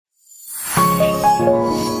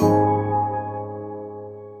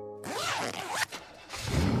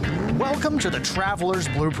Welcome to the Traveler's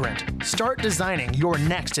Blueprint. Start designing your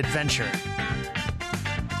next adventure.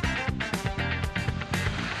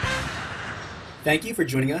 Thank you for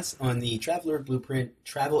joining us on the Traveler Blueprint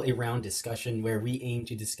Travel Around discussion, where we aim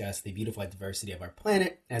to discuss the beautiful diversity of our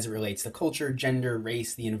planet as it relates to culture, gender,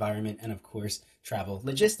 race, the environment, and of course, travel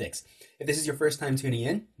logistics. If this is your first time tuning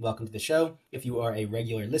in, welcome to the show. If you are a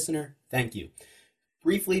regular listener, thank you.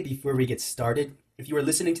 Briefly, before we get started, if you are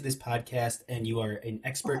listening to this podcast and you are an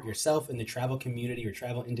expert yourself in the travel community or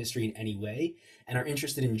travel industry in any way and are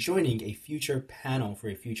interested in joining a future panel for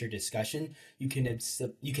a future discussion, you can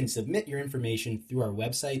submit your information through our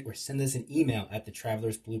website or send us an email at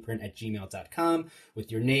thetravelersblueprint@gmail.com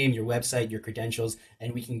with your name, your website, your credentials,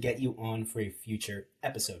 and we can get you on for a future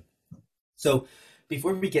episode. So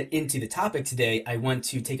before we get into the topic today, I want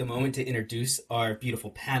to take a moment to introduce our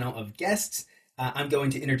beautiful panel of guests. I'm going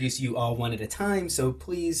to introduce you all one at a time, so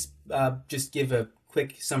please just give a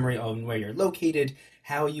quick summary on where you're located,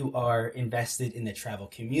 how you are invested in the travel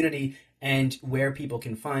community, and where people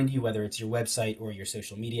can find you, whether it's your website or your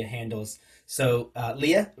social media handles. So,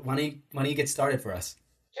 Leah, why don't you get started for us?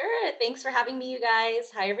 Sure. Thanks for having me, you guys.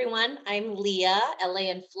 Hi, everyone. I'm Leah, LA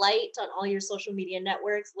in Flight on all your social media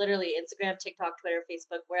networks, literally Instagram, TikTok, Twitter,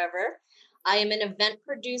 Facebook, wherever. I am an event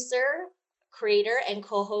producer, creator, and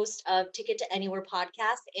co-host of Ticket to Anywhere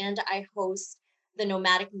podcast, and I host the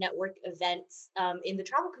Nomadic Network events in the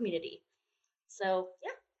travel community. So,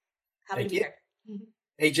 yeah, happy to be here.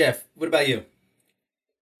 Hey, Jeff, what about you?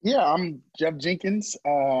 Yeah, I'm Jeff Jenkins.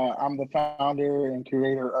 I'm the founder and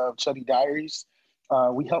creator of Chubby Diaries.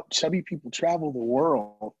 We help chubby people travel the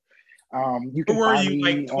world. You can Where were find you me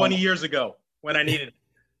like 20 years ago when I needed it?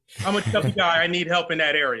 I'm a chubby guy. I need help in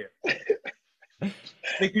that area.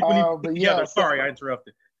 People need to get together. Sorry, I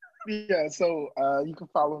interrupted. Yeah, so you can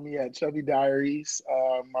follow me at Chubby Diaries.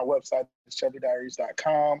 My website is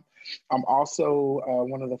chubbydiaries.com. I'm also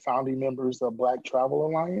one of the founding members of Black Travel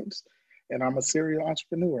Alliance, and I'm a serial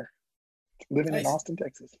entrepreneur living in Austin,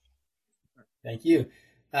 Texas. Thank you.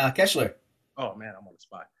 Keshler. Oh, man, I'm on the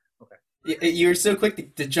spot. Okay. You were so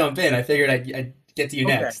quick to jump in. I figured I'd get to you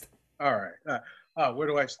next. All right. Where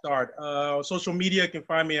do I start? Social media, you can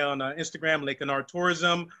find me on Instagram, Lake Kennard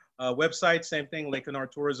Tourism. Website, same thing,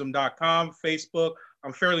 LakeKennardTourism.com. Facebook.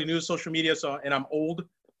 I'm fairly new to social media, and I'm old,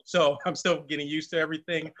 so I'm still getting used to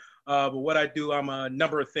everything. But what I do, I'm a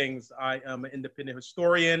number of things. I am an independent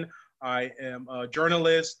historian. I am a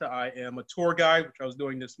journalist. I am a tour guide, which I was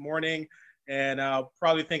doing this morning. And I'll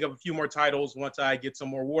probably think of a few more titles once I get some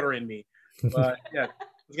more water in me. But yeah.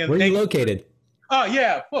 Where are you located? Oh,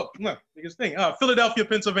 yeah. Look, biggest thing. Philadelphia,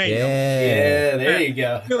 Pennsylvania. Yeah, there you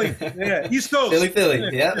go. Philly, yeah. East Coast. Philly,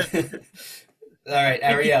 yeah. All right,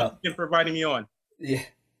 Ariel. Thank you for inviting me on. Yeah.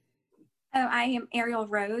 I am Ariel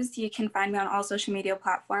Rose. You can find me on all social media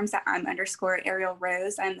platforms at I'm_Ariel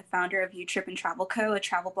Rose. I'm the founder of You Trip and Travel Co., a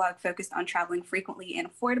travel blog focused on traveling frequently and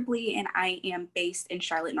affordably, and I am based in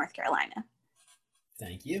Charlotte, North Carolina.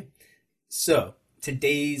 Thank you. So,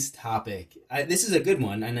 today's topic, this is a good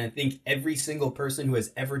one, and I think every single person who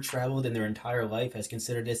has ever traveled in their entire life has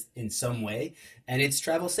considered this in some way, and it's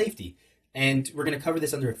travel safety. And we're going to cover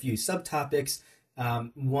this under a few subtopics.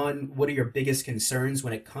 One, what are your biggest concerns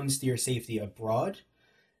when it comes to your safety abroad?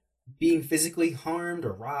 Being physically harmed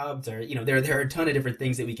or robbed, or there are a ton of different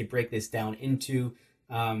things that we could break this down into.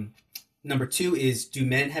 Number two is, do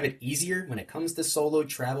men have it easier when it comes to solo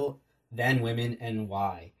travel than women, and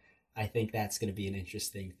why? I think that's going to be an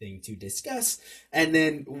interesting thing to discuss. And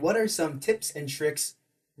then, what are some tips and tricks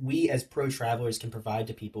we as pro travelers can provide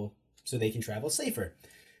to people so they can travel safer?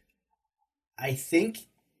 I think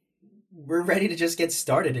we're ready to just get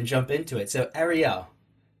started and jump into it. So, Ariel,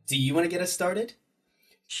 do you want to get us started?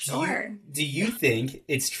 Sure. Do you think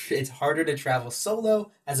it's harder to travel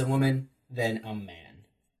solo as a woman than a man?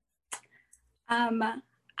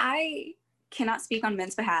 I cannot speak on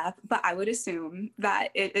men's behalf, but I would assume that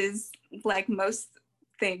it is, like most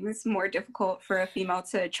things, more difficult for a female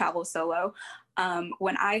to travel solo.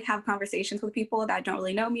 When I have conversations with people that don't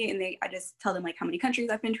really know me, and I just tell them like how many countries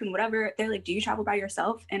I've been to and whatever, they're like, do you travel by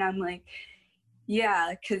yourself? And I'm like,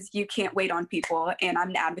 yeah, because you can't wait on people, and I'm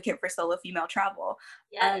an advocate for solo female travel.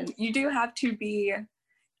 Yes. You do have to be,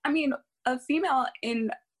 a female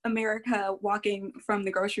in America walking from the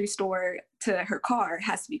grocery store to her car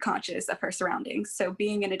has to be conscious of her surroundings. So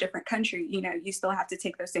being in a different country, you still have to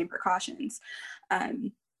take those same precautions.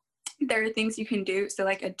 There are things you can do. So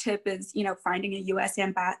like a tip is, finding a U.S.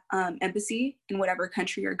 embassy in whatever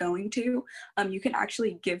country you're going to. You can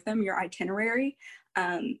actually give them your itinerary.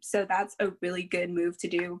 So that's a really good move to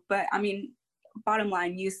do. But bottom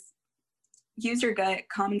line, use your gut,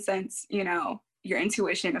 common sense, your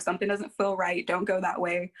intuition. If something doesn't feel right, don't go that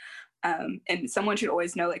way. And someone should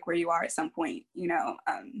always know like where you are at some point. You know,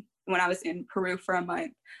 when I was in Peru for a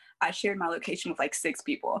month, I shared my location with like 6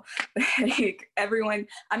 people. Like everyone,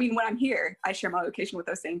 I mean, when I'm here, I share my location with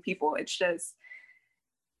those same people. It's just,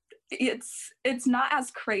 it's not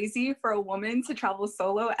as crazy for a woman to travel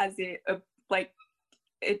solo as it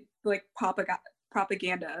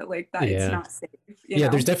propaganda like that. It's not safe. You know?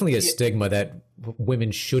 There's definitely a stigma that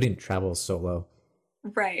women shouldn't travel solo.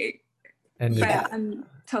 Right. And but I'm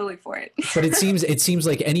totally for it. But it seems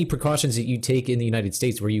like any precautions that you take in the United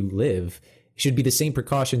States where you live should be the same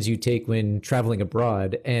precautions you take when traveling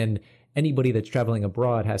abroad. And anybody that's traveling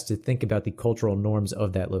abroad has to think about the cultural norms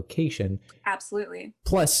of that location. Absolutely.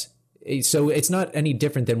 Plus, so it's not any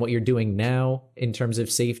different than what you're doing now in terms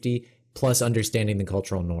of safety, plus understanding the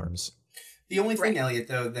cultural norms. The only thing, Elliot,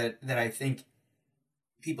 though, that I think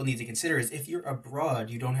people need to consider is if you're abroad,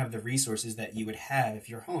 you don't have the resources that you would have if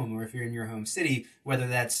you're home or if you're in your home city, whether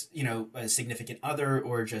that's, you know, a significant other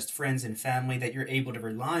or just friends and family that you're able to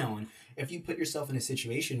rely on. If you put yourself in a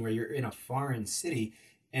situation where you're in a foreign city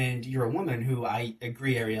and you're a woman who, I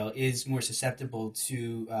agree, Ariel, is more susceptible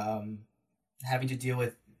to having to deal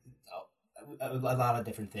with a lot of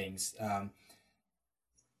different things.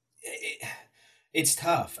 It's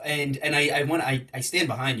tough, and I stand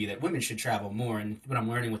behind you that women should travel more. And what I'm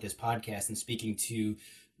learning with this podcast and speaking to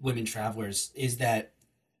women travelers is that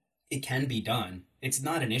it can be done. It's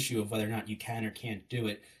not an issue of whether or not you can or can't do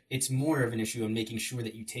it. It's more of an issue of making sure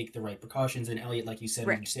that you take the right precautions. And Elliot, like you said,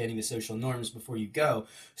 understanding the social norms before you go,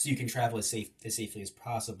 so you can travel as safely as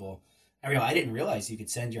possible. Ariel, I didn't realize you could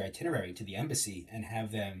send your itinerary to the embassy and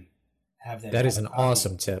have them. That is an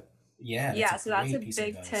awesome tip. Yeah, so that's a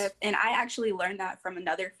big tip. And I actually learned that from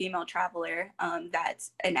another female traveler that's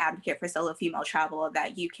an advocate for solo female travel,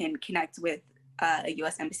 that you can connect with a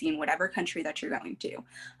U.S. embassy in whatever country that you're going to.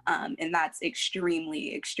 And that's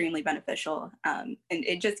extremely, extremely beneficial. And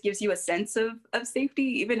it just gives you a sense of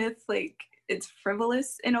safety, even if like it's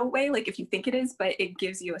frivolous in a way, like if you think it is, but it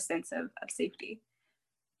gives you a sense of safety.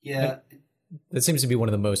 Yeah. That seems to be one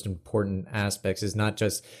of the most important aspects, is not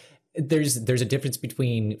just there's a difference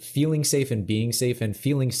between feeling safe and being safe, and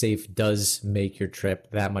feeling safe does make your trip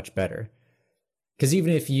that much better. Because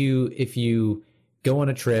even if you go on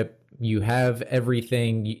a trip, you have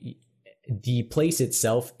everything, the place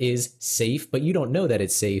itself is safe, but you don't know that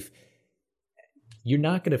it's safe, you're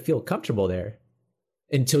not going to feel comfortable there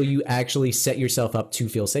until you actually set yourself up to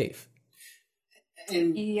feel safe.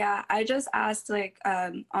 Yeah, I just asked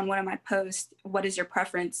on one of my posts, what is your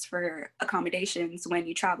preference for accommodations when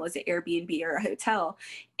you travel? Is it Airbnb or a hotel?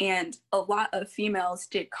 And a lot of females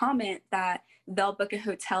did comment that they'll book a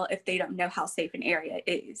hotel if they don't know how safe an area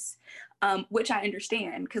is, which I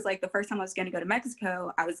understand, because like the first time I was going to go to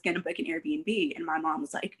Mexico, I was going to book an Airbnb and my mom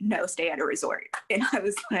was like, no, stay at a resort. And I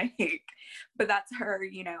was like, but that's her,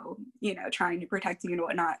 trying to protect you and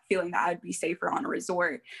whatnot, feeling that I'd be safer on a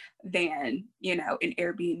resort than, an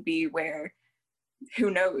Airbnb where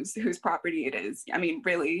who knows whose property it is. I mean,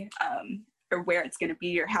 really, or where it's going to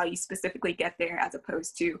be or how you specifically get there, as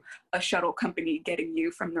opposed to a shuttle company getting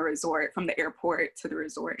you from the airport to the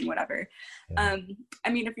resort and whatever. Yeah. I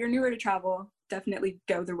mean, if you're newer to travel, definitely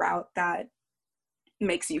go the route that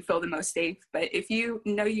makes you feel the most safe. But if you've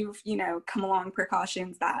come along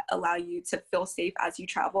precautions that allow you to feel safe as you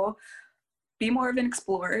travel, be more of an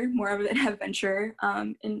explorer, more of an adventurer,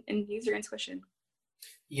 and use your intuition.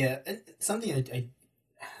 Yeah, something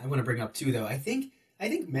I want to bring up too, though. I think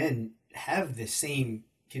men have the same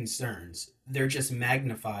concerns. They're just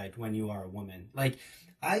magnified when you are a woman. Like,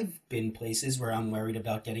 I've been places where I'm worried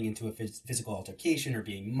about getting into a physical altercation or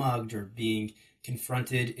being mugged or being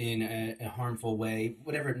confronted in a harmful way,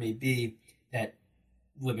 whatever it may be that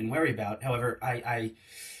women worry about. However, I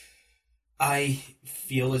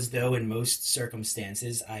feel as though in most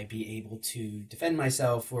circumstances I'd be able to defend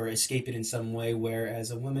myself or escape it in some way,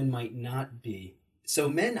 whereas a woman might not be. So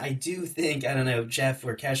men, I do think, I don't know, Jeff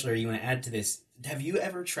or Keshler, you want to add to this? Have you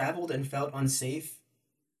ever traveled and felt unsafe?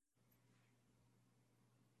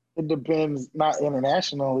 It depends, not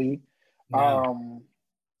internationally. No.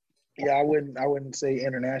 Yeah, I wouldn't say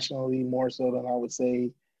internationally, more so than I would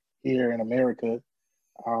say here in America.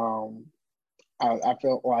 I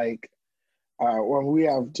felt like when we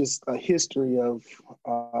have just a history of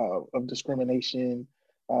discrimination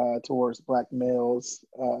towards Black males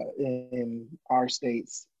in our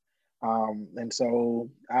states, and so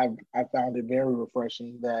I found it very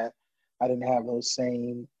refreshing that I didn't have those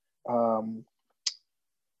same.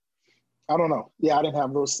 I don't know. Yeah, I didn't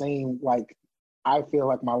have those same like I feel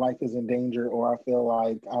like my life is in danger, or I feel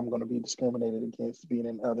like I'm going to be discriminated against being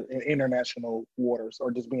in international waters,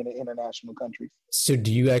 or just being in international countries. So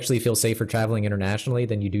do you actually feel safer traveling internationally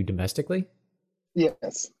than you do domestically?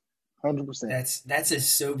 Yes, 100%. That's a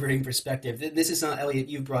sobering perspective. This is not, Elliot,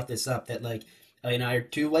 you brought this up, that like Elliot and I are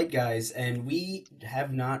two white guys, and we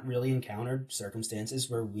have not really encountered circumstances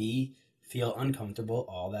where we feel uncomfortable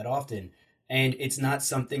all that often. And it's not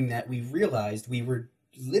something that we realized we were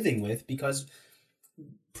living with, because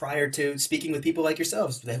prior to speaking with people like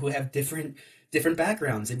yourselves who have different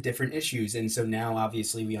backgrounds and different issues, and so now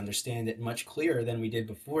obviously we understand it much clearer than we did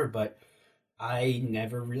before. But I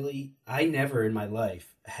never in my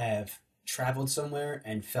life have traveled somewhere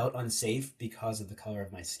and felt unsafe because of the color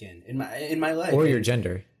of my skin in my life, or your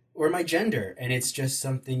gender, or my gender. And it's just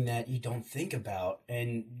something that you don't think about,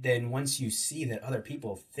 and then once you see that other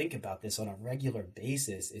people think about this on a regular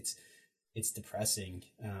basis, it's depressing.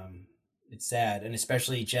 It's sad. And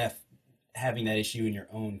especially, Jeff, having that issue in your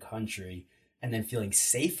own country and then feeling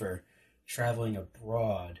safer traveling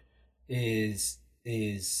abroad is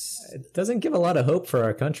it doesn't give a lot of hope for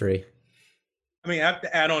our country. I mean, I have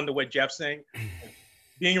to add on to what Jeff's saying.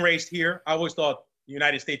 Being raised here, I always thought the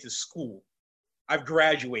United States is school. I've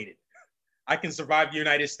graduated. I can survive the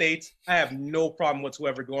United States. I have no problem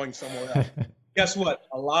whatsoever going somewhere else. Guess what?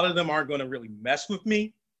 A lot of them aren't going to really mess with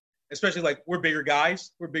me. Especially, like, we're bigger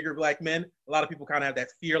guys, we're bigger black men. A lot of people kind of have that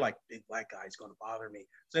fear, like, big black guy is going to bother me.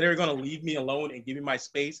 So they're going to leave me alone and give me my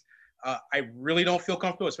space. I really don't feel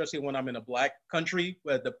comfortable, especially when I'm in a black country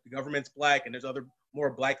where the government's black and there's other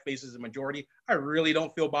more black faces, the majority. I really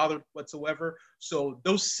don't feel bothered whatsoever. So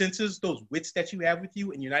those senses, those wits that you have with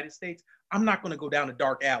you in the United States, I'm not going to go down a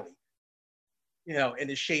dark alley, in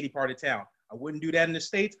the shady part of town. I wouldn't do that in the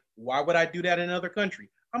States. Why would I do that in another country?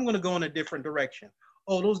 I'm going to go in a different direction.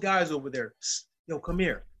 Oh, those guys over there, come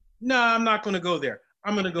here. No, I'm not going to go there.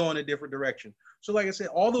 I'm going to go in a different direction. So like I said,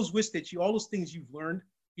 all those things you've learned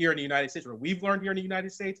here in the United States, or we've learned here in the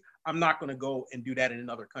United States, I'm not going to go and do that in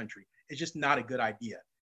another country. It's just not a good idea.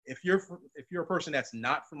 If you're a person that's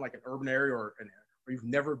not from like an urban area, or you've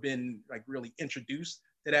never been like really introduced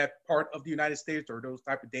to that part of the United States or those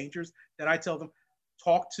type of dangers, then I tell them,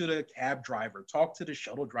 talk to the cab driver, talk to the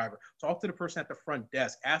shuttle driver, talk to the person at the front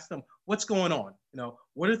desk, ask them what's going on.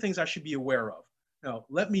 What are the things I should be aware of?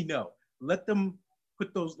 Let me know. Let them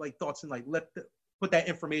put those like thoughts and put that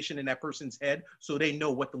information in that person's head so they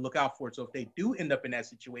know what to look out for. So if they do end up in that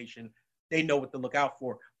situation, they know what to look out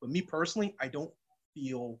for. But me personally, I don't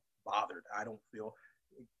feel bothered. I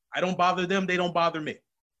don't bother them. They don't bother me.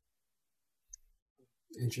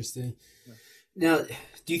 Interesting. Yeah. Now,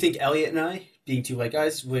 do you think Elliot and I, being two white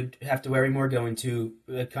guys, would have to worry more going to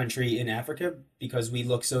a country in Africa because we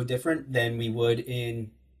look so different than we would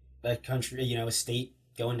in a country, a state,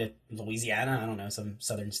 going to Louisiana? I don't know, some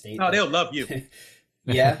southern state. No, they'll love you.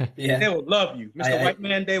 Yeah. They will love you. Mr. White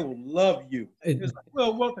Man, they will love you.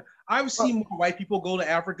 Well, I've seen more white people go to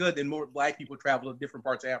Africa than more black people travel to different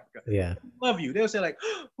parts of Africa. Yeah. Love you. They'll say like,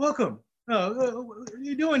 welcome. What are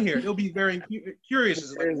you doing here? They'll be very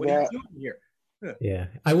curious. Like, what are you doing here? Yeah,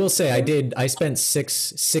 I will say I spent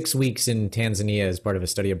six weeks in Tanzania as part of a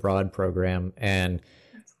study abroad program, and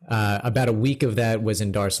about a week of that was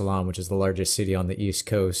in Dar es Salaam, which is the largest city on the East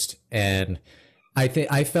Coast. And I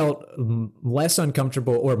think I felt less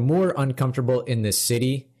uncomfortable or more uncomfortable in the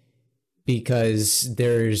city because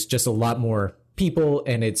there's just a lot more people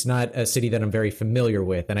and it's not a city that I'm very familiar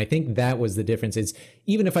with. And I think that was the difference. Is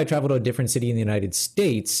even if I travel to a different city in the United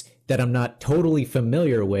States that I'm not totally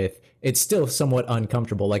familiar with, it's still somewhat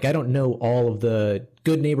uncomfortable. Like, I don't know all of the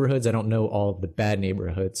good neighborhoods. I don't know all of the bad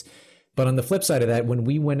neighborhoods. But on the flip side of that, when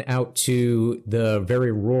we went out to the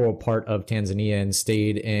very rural part of Tanzania and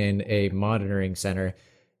stayed in a monitoring center,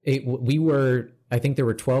 I think there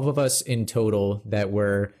were 12 of us in total that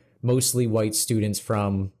were mostly white students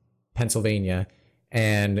from Pennsylvania.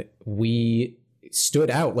 And we stood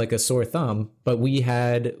out like a sore thumb, but we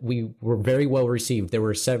were very well received. There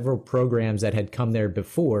were several programs that had come there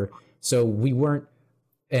before. So we weren't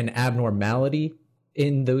an abnormality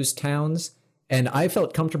in those towns. And I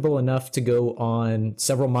felt comfortable enough to go on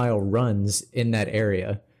several mile runs in that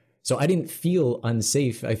area. So I didn't feel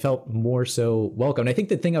unsafe. I felt more so welcome. And I think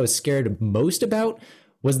the thing I was scared most about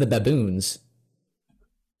was the baboons.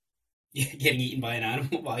 Getting eaten by an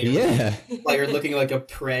animal while you're looking like a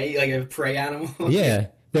prey animal. Yeah.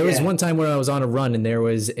 There was one time where I was on a run and there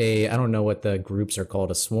was I don't know what the groups are called,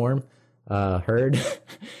 a swarm, herd.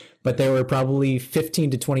 But there were probably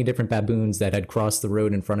 15 to 20 different baboons that had crossed the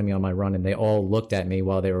road in front of me on my run, and they all looked at me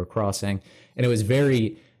while they were crossing. And it was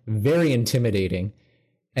very, very intimidating.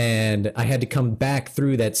 And I had to come back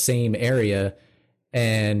through that same area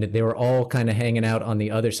and they were all kind of hanging out on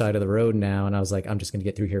the other side of the road now. And I was like, I'm just going to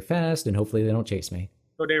get through here fast and hopefully they don't chase me.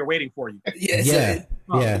 So they were waiting for you. Yeah.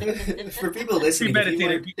 For people listening,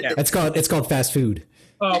 it's called fast food.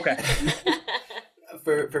 Oh, okay.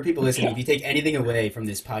 For people listening, if you take anything away from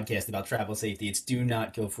this podcast about travel safety, it's do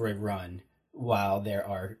not go for a run while there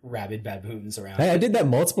are rabid baboons around. I did that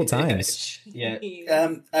multiple times. Yeah.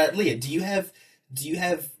 Leah, do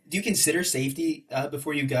you consider safety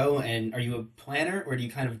before you go, and are you a planner, or do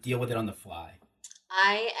you kind of deal with it on the fly?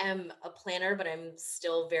 I am a planner, but I'm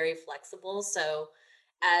still very flexible. So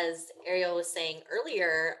as Ariel was saying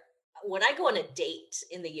earlier, when I go on a date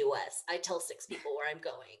in the US, I tell 6 people where I'm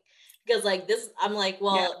going. Because like this, I'm like,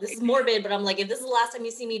 well, this is morbid, but I'm like, if this is the last time you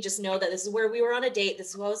see me, just know that this is where we were on a date. This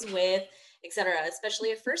is who I was with, etc.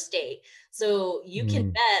 Especially a first date. So you can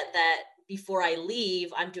bet that before I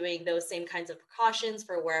leave, I'm doing those same kinds of precautions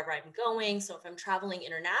for wherever I'm going. So if I'm traveling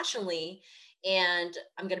internationally and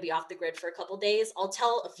I'm going to be off the grid for a couple days, I'll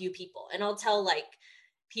tell a few people, and I'll tell like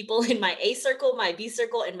people in my A circle, my B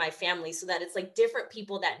circle, and my family, so that it's like different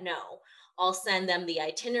people that know. I'll send them the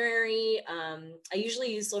itinerary. I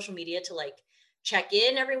usually use social media to like check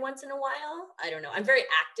in every once in a while. I don't know. I'm very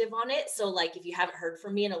active on it. So like if you haven't heard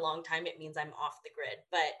from me in a long time, it means I'm off the grid.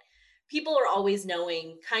 But people are always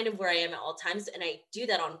knowing kind of where I am at all times. And I do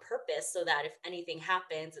that on purpose so that if anything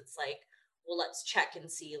happens, it's like, well, let's check and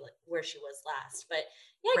see like where she was last. But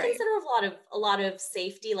yeah, I consider a lot of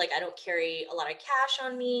safety. Like I don't carry a lot of cash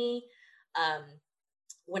on me.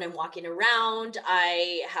 When I'm walking around,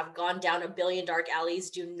 I have gone down a billion dark alleys.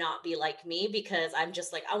 Do not be like me, because I'm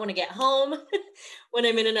just like, I want to get home when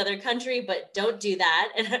I'm in another country, but don't do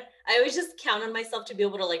that. And I always just count on myself to be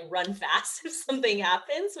able to like run fast if something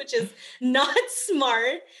happens, which is not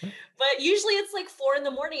smart. But usually it's like 4 a.m.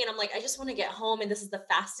 and I'm like, I just want to get home and this is the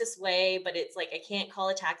fastest way, but it's like, I can't call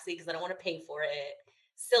a taxi because I don't want to pay for it.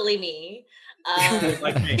 Silly me.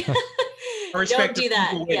 Like me. Don't do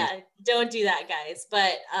that. Yeah, don't do that, guys.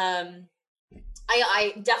 But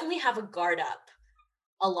I definitely have a guard up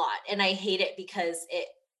a lot, and I hate it because it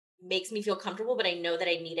makes me feel comfortable, but I know that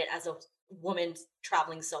I need it as a woman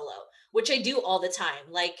traveling solo, which I do all the time.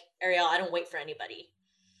 Like Ariel, I don't wait for anybody.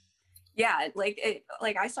 Yeah, like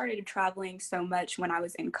I started traveling so much when I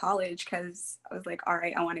was in college because I was like, all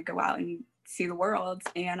right, I want to go out and see the world.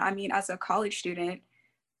 And I mean, as a college student,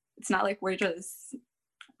 it's not like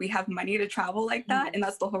we have money to travel like that. And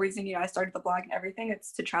that's the whole reason, I started the blog and everything.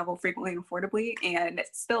 It's to travel frequently and affordably. And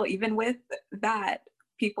still, even with that,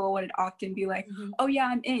 people would often be like, oh yeah,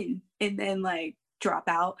 I'm in, and then like drop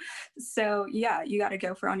out. So yeah, you got to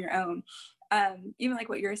go for on your own. Even like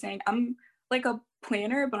what you were saying, I'm like a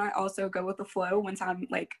planner, but I also go with the flow once I'm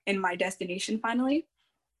like in my destination finally.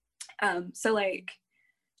 So like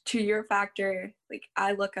to your factor, like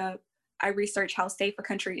I research how safe a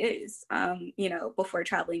country is, before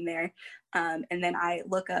traveling there. And then I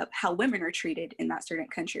look up how women are treated in that certain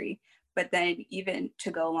country. But then even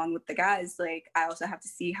to go along with the guys, like I also have to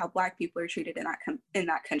see how Black people are treated in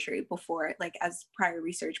that country before, like as prior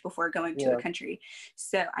research before going to the country.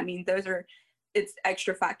 So, I mean, it's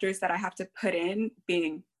extra factors that I have to put in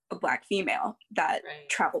being a Black female that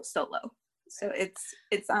travels solo. So it's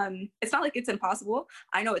not like it's impossible.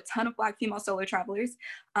 I know a ton of Black female solo travelers.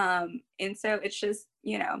 And so it's just,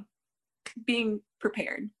 being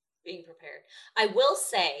prepared. I will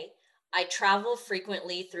say I travel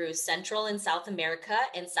frequently through Central and South America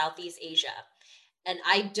and Southeast Asia. And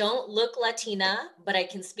I don't look Latina, but I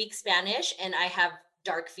can speak Spanish and I have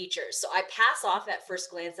dark features. So I pass off at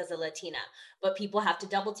first glance as a Latina, but people have to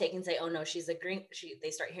double take and say, oh no, she's a gringa.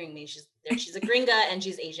 They start hearing me. She's a gringa and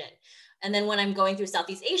she's Asian. And then when I'm going through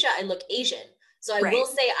Southeast Asia, I look Asian. So I will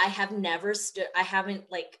say I haven't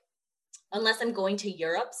unless I'm going to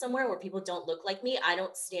Europe somewhere where people don't look like me, I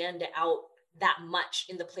don't stand out that much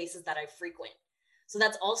in the places that I frequent. So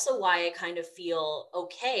that's also why I kind of feel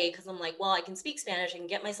okay, because I'm like, well, I can speak Spanish, I can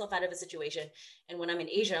get myself out of a situation. And when I'm in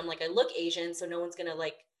Asia, I'm like, I look Asian, so no one's gonna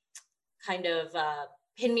like kind of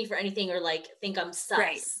pin me for anything or like think I'm sus.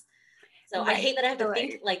 Right. So I hate that I have to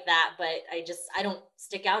think like that, but I don't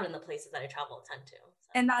stick out in the places that I travel a ton to. So.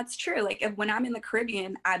 And that's true. Like when I'm in the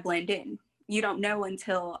Caribbean, I blend in. You don't know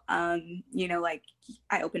until, like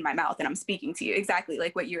I open my mouth and I'm speaking to you. Exactly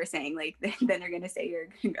like what you were saying. Like then they're going to say you're,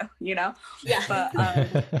 Yeah. But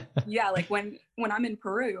like when I'm in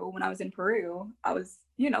Peru, when I was in Peru, I was,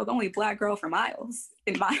 the only Black girl for miles.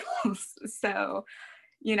 So,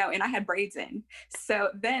 and I had braids in. So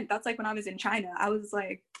then that's like when I was in China, I was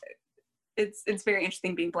like, it's very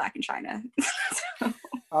interesting being Black in China.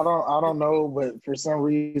 I don't know, but for some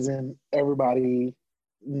reason everybody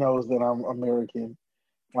knows that I'm American.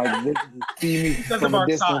 Like they can see me Because from of a our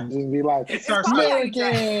distance size. and be like, It's our probably size. how you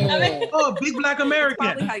dress. American. Oh, big black Probably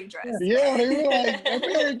American. how you dress. Yeah, they were like,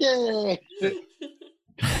 American.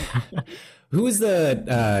 Who is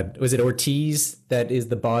the was it Ortiz that is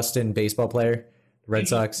the Boston baseball player, Red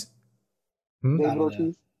Sox? David don't know.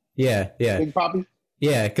 Ortiz, Yeah, yeah, Big Poppy.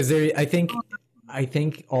 yeah. Because there, I think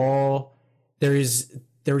all there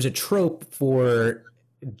was a trope for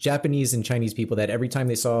Japanese and Chinese people that every time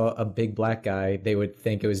they saw a big black guy, they would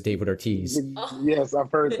think it was David Ortiz. Yes,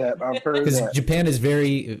 I've heard that. I've heard Because that. Japan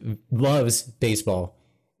loves baseball,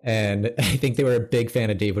 and I think they were a big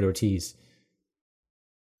fan of David Ortiz.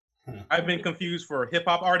 I've been confused for hip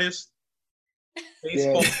hop artists,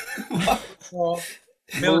 baseball, football,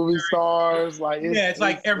 Movie military. stars, like It's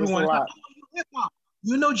like it's everyone. a It's like, lot. oh, you hip hop.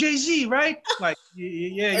 You know Jay-Z, right? Like,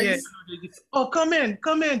 yeah. Are You know you- Jay-Z. Oh, come in,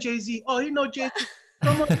 Jay-Z. Oh, you know Jay-Z.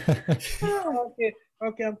 Come on. Oh,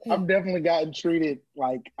 okay, I'm cool. I've definitely gotten treated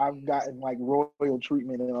like I've gotten like royal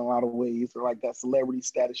treatment in a lot of ways, or like that celebrity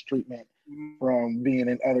status treatment from being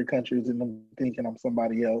in other countries and them thinking I'm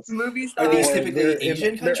somebody else. Movie Are these stars. typically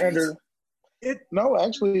Asian countries? No,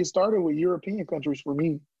 actually, it started with European countries for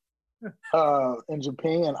me. In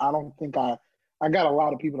Japan, I don't think I got a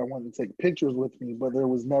lot of people that wanted to take pictures with me, but it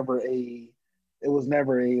was never a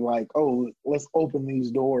like, oh, let's open these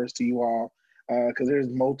doors to you all. Because there's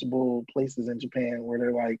multiple places in Japan where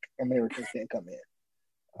they're like, Americans can't come in.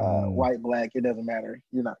 White, black, it doesn't matter.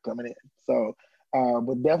 You're not coming in. So,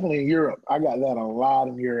 but definitely in Europe, I got that a lot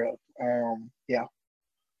in Europe. Yeah.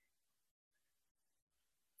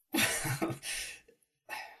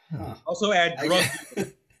 Also add drug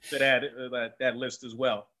dealers to that list as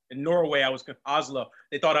well. In Norway, I was Oslo.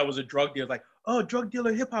 They thought I was a drug dealer. Like, oh, drug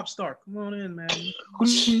dealer, hip hop star. Come on in, man.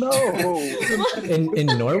 No. in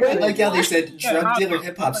I Norway? like how they said drug Yeah, dealer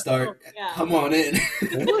hip hop star. Yeah. Come on in.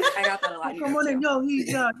 I got that a lot. Come on in, yo.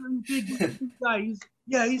 He's big guy.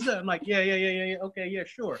 He's I'm like, yeah. Okay, yeah,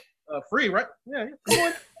 sure. Free, right? Yeah.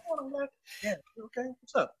 Come on, man. Yeah. Okay.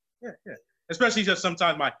 What's up? Yeah. Especially just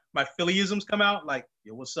sometimes my Phillyisms come out. Like,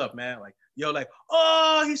 yo, what's up, man? Like, yo, like,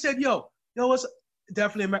 oh, he said, yo, what's up?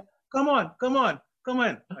 Definitely, man. Come on. Like,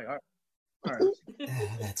 all right.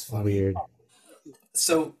 That's funny. Weird.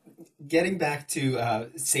 So, getting back to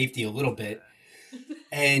safety a little bit,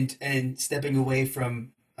 and stepping away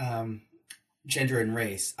from gender and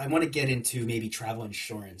race, I want to get into maybe travel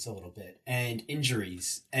insurance a little bit and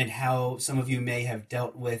injuries and how some of you may have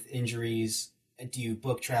dealt with injuries. Do you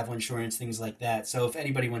book travel insurance, things like that? So, if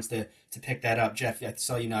anybody wants to pick that up, Jeff, I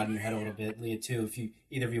saw you nodding your head a little bit. Leah, too. If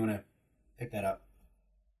either of you want to pick that up.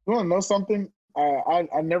 You want to know something? I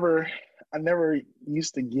never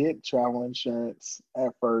used to get travel insurance at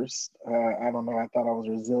first. I don't know. I thought I was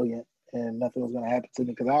resilient and nothing was going to happen to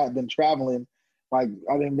me because I had been traveling, like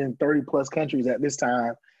I had been 30 plus countries at this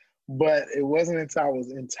time. But it wasn't until I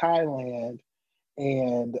was in Thailand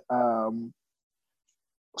and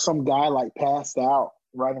some guy like passed out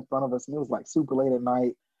right in front of us, and it was like super late at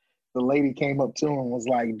night. The lady came up to him and was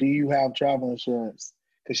like, "Do you have travel insurance?"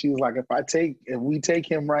 Because she was like, if we take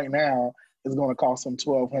him right now, it's going to cost him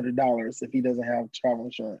 $1,200 if he doesn't have travel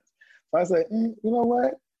insurance. So I said, you know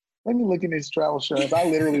what? Let me look at this travel insurance. I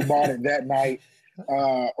literally bought it that night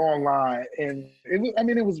online, and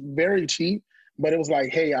it was very cheap, but it was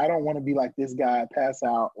like, hey, I don't want to be like this guy, pass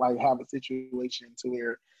out, like have a situation to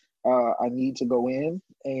where I need to go in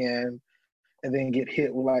and then get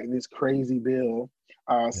hit with like this crazy bill.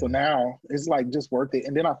 So now it's like just worth it.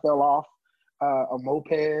 And then I fell off a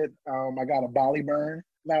moped. I got a Bali burn.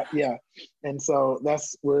 And so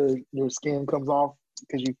that's where your skin comes off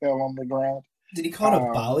because you fell on the ground. Did he call it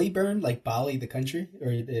a Bali burn? Like Bali, the country?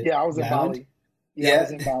 I was in Bali. I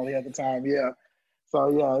was in Bali at the time. Yeah. So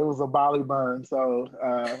yeah, it was a Bali burn. So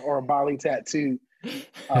or a Bali tattoo.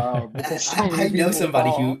 I know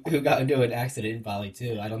somebody who got into an accident in Bali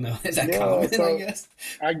too. I don't know. Is that common? I guess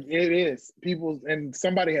it is. People, and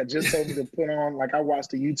somebody had just told me to put on. Like I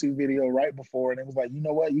watched a YouTube video right before, and it was like, you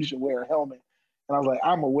know what, you should wear a helmet. And I was like,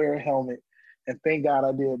 I'm gonna wear a helmet, and thank God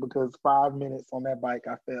I did because 5 minutes on that bike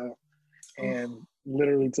I fell and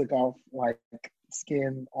literally took off like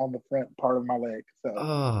skin on the front part of my leg.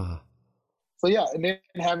 So yeah, and then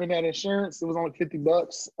having that insurance, it was only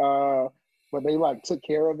 $50. But they like took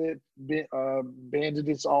care of it, bandaged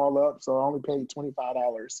it all up. So I only paid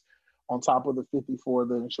 $25 on top of the $50 for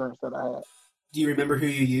the insurance that I had. Do you remember who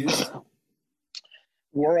you used?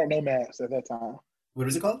 World Nomads at that time. What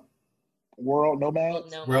was it called? World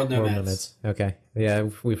Nomads. World Nomads. Okay. Yeah,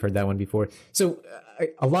 we've heard that one before. So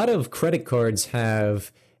a lot of credit cards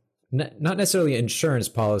have not necessarily insurance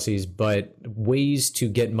policies, but ways to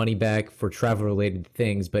get money back for travel related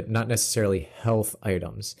things, but not necessarily health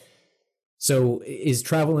items. So is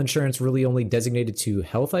travel insurance really only designated to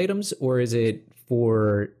health items, or is it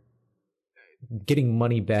for getting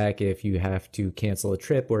money back if you have to cancel a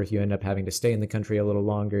trip, or if you end up having to stay in the country a little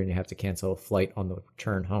longer and you have to cancel a flight on the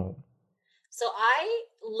return home? So I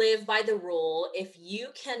live by the rule, if you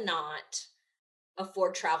cannot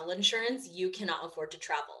afford travel insurance, you cannot afford to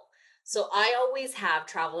travel. So I always have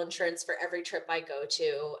travel insurance for every trip I go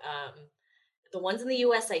to. The ones in the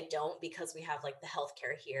US I don't, because we have like the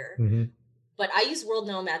healthcare here. Mm-hmm. But I use World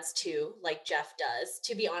Nomads too, like Jeff does.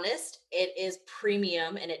 To be honest, it is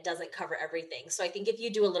premium and it doesn't cover everything. So I think if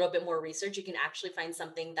you do a little bit more research, you can actually find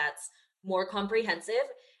something that's more comprehensive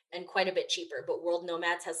and quite a bit cheaper. But World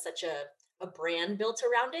Nomads has such a brand built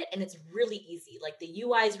around it, and it's really easy. Like the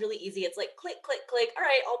UI is really easy. It's like click, click, click. All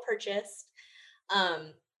right, all purchased.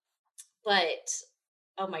 But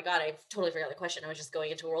oh my God, I totally forgot the question. I was just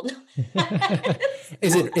going into World Nomads.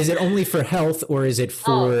 Is it only for health, or is it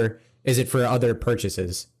for other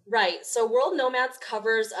purchases? Right. So World Nomads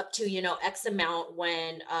covers up to, X amount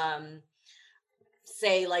when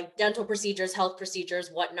say like dental procedures, health procedures,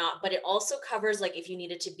 whatnot. But it also covers like if you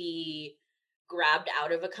needed to be grabbed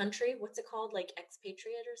out of a country, what's it called? Like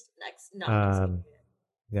expatriate or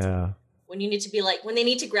yeah. When you need to be like, when they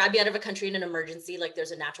need to grab you out of a country in an emergency, like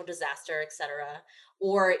there's a natural disaster, etc.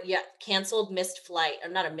 Or canceled missed flight, or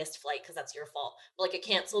not a missed flight because that's your fault, but like a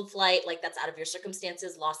canceled flight, like that's out of your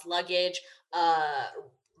circumstances, lost luggage,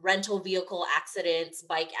 rental vehicle accidents,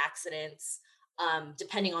 bike accidents,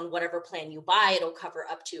 depending on whatever plan you buy, it'll cover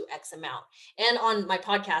up to X amount. And on my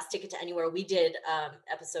podcast, Ticket to Anywhere, we did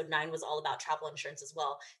episode 9 was all about travel insurance as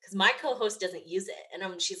well, because my co-host doesn't use it.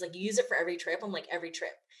 And she's like, you use it for every trip? I'm like, every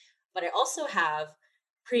trip. But I also have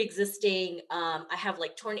pre-existing, I have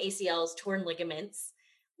like torn ACLs, torn ligaments,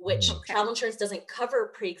 which travel insurance doesn't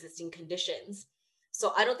cover pre-existing conditions.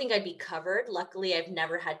 So I don't think I'd be covered. Luckily, I've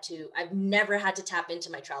never had to tap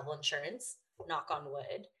into my travel insurance, knock on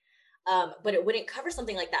wood. But it wouldn't cover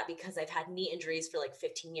something like that because I've had knee injuries for like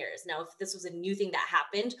 15 years. Now, if this was a new thing that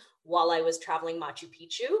happened while I was traveling Machu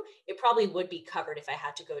Picchu, it probably would be covered if I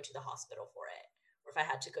had to go to the hospital for it, or if I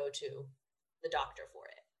had to go to the doctor for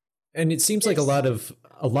it. And it seems like a lot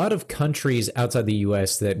of countries outside the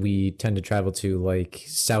US that we tend to travel to, like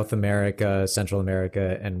South America, Central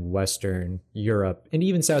America, and Western Europe, and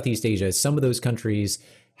even Southeast Asia, some of those countries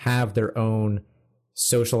have their own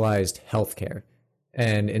socialized healthcare.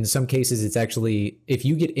 And in some cases, it's actually, if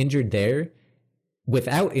you get injured there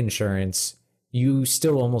without insurance, you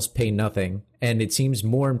still almost pay nothing. And it seems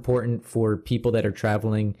more important for people that are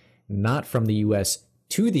traveling not from the US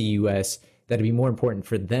to the US, that'd be more important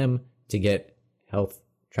for them to get health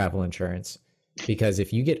travel insurance. Because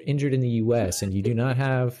if you get injured in the US and you do not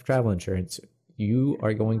have travel insurance, you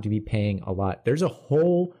are going to be paying a lot. There's a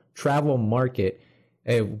whole travel market.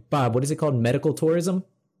 Bob, what is it called? Medical tourism?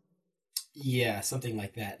 Yeah, something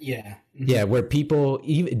like that. Yeah. Yeah, where people,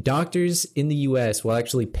 even doctors in the US will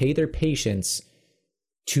actually pay their patients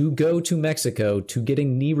to go to Mexico to get a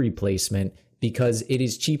knee replacement because it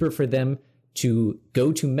is cheaper for them to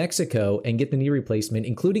go to Mexico and get the knee replacement,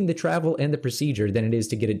 including the travel and the procedure, than it is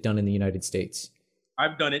to get it done in the United States.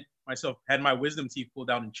 I've done it myself. Had my wisdom teeth pulled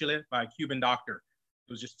out in Chile by a Cuban doctor.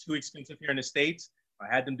 It was just too expensive here in the States.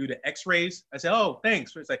 I had them do the x-rays. I said, oh,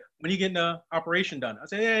 thanks. It's like, when are you getting the operation done? I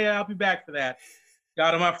said, yeah, I'll be back for that.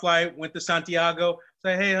 Got on my flight, went to Santiago.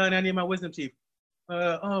 Said, hey, honey, I need my wisdom teeth.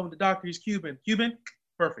 The doctor, he's Cuban. Cuban?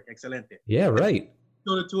 Perfect, excelente. Yeah, right.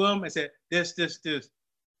 Showed it to him. I said, this.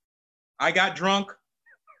 I got drunk.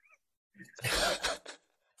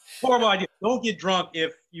 Horrible idea. Don't get drunk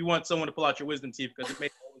if you want someone to pull out your wisdom teeth, because it made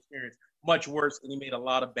the whole experience much worse, and he made a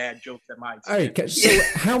lot of bad jokes at my experience. All right,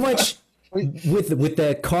 so how much, with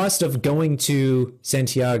the cost of going to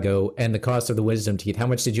Santiago and the cost of the wisdom teeth, how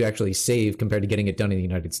much did you actually save compared to getting it done in the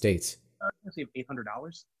United States? I saved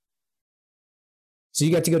 $800. So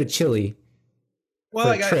you got to go to Chile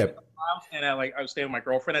for a trip. And I was staying with my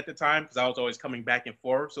girlfriend at the time because I was always coming back and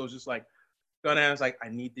forth. So it was just like, I was like, I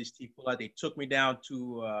need this teeth pulled out. They took me down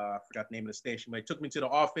to, I forgot the name of the station, but they took me to the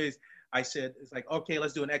office. I said, it's like, okay,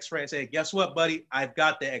 let's do an x-ray. I said, guess what, buddy? I've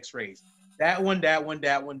got the x-rays. That one.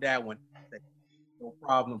 Like, no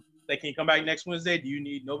problem. Like, can you come back next Wednesday? Do you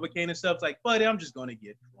need Novocaine and stuff? It's like, buddy, I'm just going to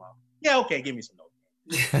get drunk. Yeah, okay, give me some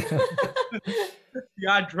Novocaine.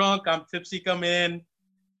 Got drunk. I'm tipsy, come in.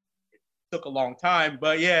 Took a long time,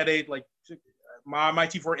 but yeah, they like my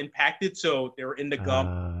teeth were impacted, so they were in the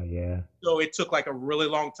gum. Yeah. So it took like a really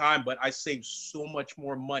long time, but I saved so much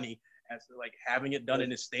more money as to like having it done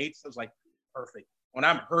in the States. It was like perfect. when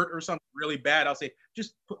I'm hurt or something really bad, I'll say,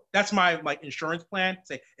 that's my insurance plan.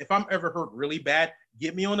 Say, if I'm ever hurt really bad,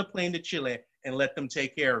 get me on a plane to Chile and let them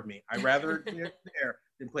take care of me. I'd rather be there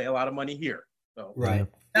than pay a lot of money here. So Right.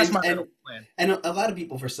 that's my plan. And a lot of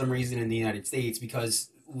people, for some reason in the United States, because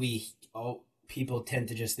people tend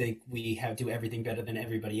to just think we have to do everything better than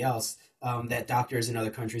everybody else, that doctors in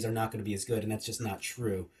other countries are not going to be as good. And that's just not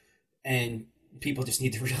true. And people just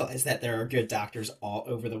need to realize that there are good doctors all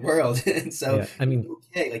over the world. And so, Yeah, I mean,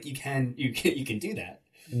 okay, like you can do that.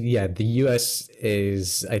 Yeah, the US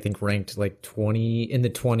is, I think, ranked like 20 in the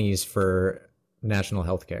 20s for national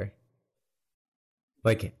health care.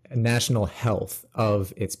 Like national health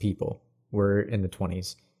of its people. We're in the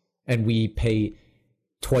 20s. And we pay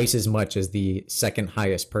twice as much as the second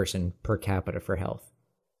highest person per capita for health.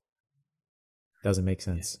 Doesn't make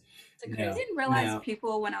sense. I didn't realize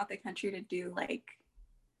people went out the country to do like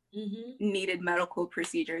needed medical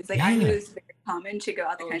procedures. Like I knew it was very common to go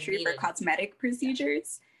out the country for cosmetic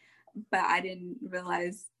procedures, but I didn't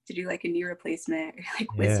realize to do like a knee replacement or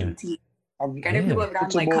like wisdom teeth. I know people have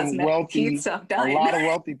gotten like cosmetic teeth stuff done. A lot of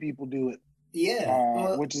wealthy people do it.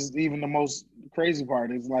 Yeah, which is even the most crazy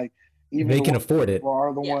part. Is like even they can afford it.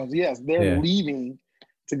 Are the ones? Yes, they're leaving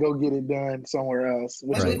to go get it done somewhere else.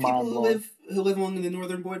 Which is mind blowing. Who live along the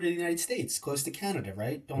northern border of the United States, close to Canada,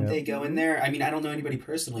 right? Don't they go in there? I mean, I don't know anybody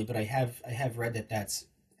personally, but I have read that that's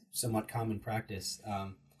somewhat common practice.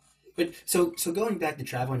 But so going back to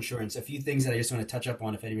travel insurance, a few things that I just want to touch up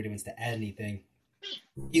on if anybody wants to add anything.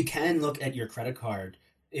 You can look at your credit card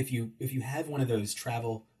if you have one of those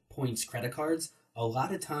travel points credit cards. A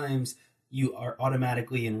lot of times you are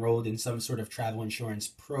automatically enrolled in some sort of travel insurance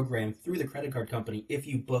program through the credit card company if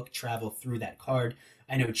you book travel through that card.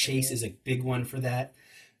 I know Chase is a big one for that.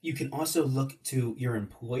 You can also look to your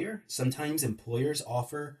employer. Sometimes employers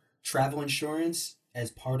offer travel insurance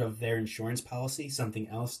as part of their insurance policy, something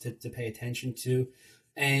else to pay attention to.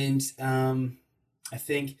 And I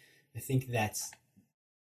think that's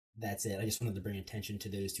it. I just wanted to bring attention to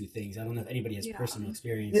those two things. I don't know if anybody has personal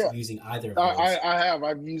experience using either of those. I have.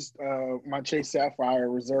 I've used my Chase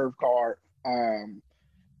Sapphire Reserve card. And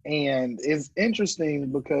it's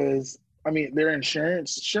interesting because, I mean, their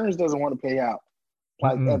insurance doesn't want to pay out.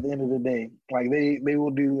 Like at the end of the day, like they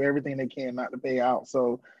will do everything they can not to pay out.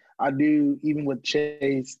 So I do, even with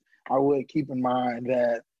Chase, I would keep in mind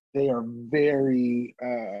that they are very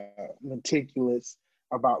meticulous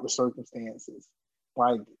about the circumstances.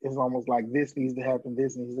 Like it's almost like this needs to happen,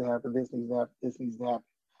 this needs to happen, this needs to happen, this needs to happen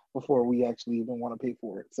before we actually even want to pay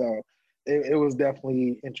for it. So it was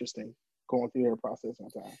definitely interesting going through their process on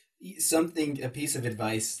time. A piece of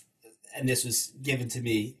advice, and this was given to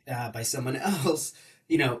me by someone else,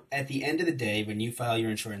 at the end of the day, when you file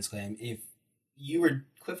your insurance claim, if you were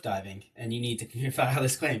cliff diving and you need to file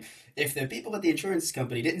this claim, if the people at the insurance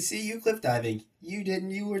company didn't see you cliff diving, you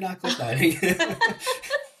were not cliff diving.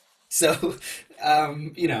 So,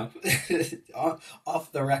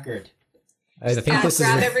 off the record. I think this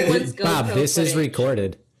is Bob. This is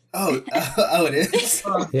recorded. Oh, it is.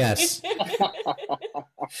 Yes.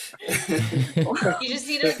 You just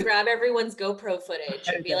need to grab everyone's GoPro footage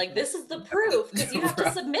and be like, "This is the proof," because you have to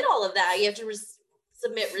submit all of that. You have to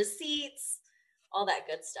submit receipts, all that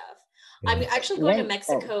good stuff. Yeah. I'm actually going to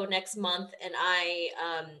Mexico next month, and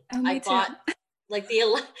I bought.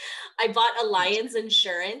 I bought Alliance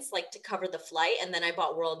Insurance, like to cover the flight, and then I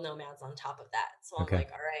bought World Nomads on top of that. So I'm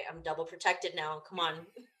like, all right, I'm double protected now. Come on.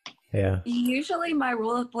 Yeah. Usually my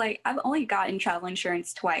rule of I've only gotten travel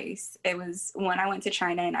insurance twice. It was when I went to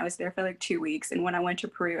China and I was there for like 2 weeks, and when I went to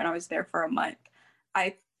Peru and I was there for a month.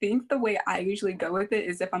 I think the way I usually go with it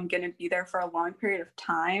is if I'm going to be there for a long period of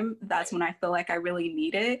time, that's when I feel like I really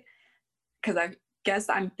need it. Because I guess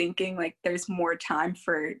I'm thinking like there's more time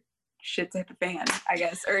for shit to hit the fan, I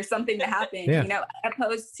guess, or something to happen,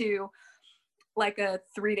 opposed to like a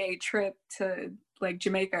 3-day trip to like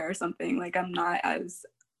Jamaica or something. Like I'm not as,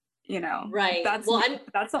 right. That's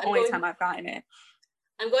the only time I've gotten it.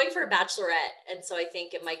 I'm going for a bachelorette, and so I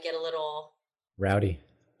think it might get a little rowdy.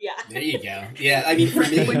 Yeah. There you go. Yeah, I mean, for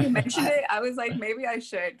me, when you mentioned it, I was like, maybe I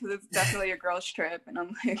should, because it's definitely a girl's trip, and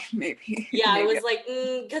I'm like, maybe. Yeah, maybe. I was like,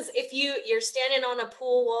 because if you're standing on a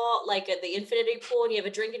pool wall, like at the infinity pool, and you have a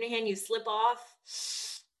drink in your hand, you slip off,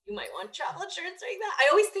 you might want travel insurance like that. I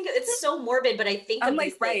always think it's so morbid, but I think I'm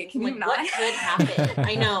like, right? Can you not? What could happen?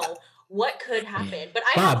 I know. What could happen? But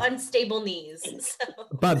I have unstable knees. So.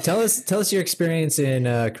 Bob, tell us your experience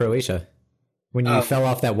in Croatia when you fell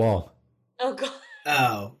off that wall. Oh God.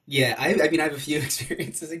 Oh, yeah. I mean, I have a few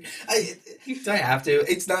experiences. Do I have to?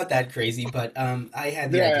 It's not that crazy, but I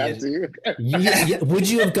had the idea. Would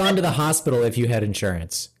you have gone to the hospital if you had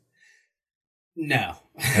insurance? No,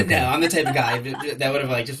 Okay. no, I'm the type of guy that would have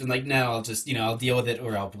like just been like, no, I'll just I'll deal with it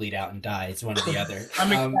or I'll bleed out and die. It's one or the other.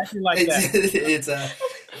 I'm exactly like that. It's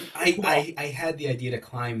I had the idea to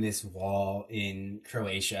climb this wall in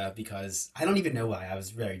Croatia because I don't even know why. I was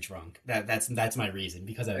very drunk. That's my reason,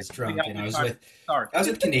 because I was drunk and I was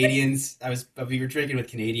with Canadians. We were drinking with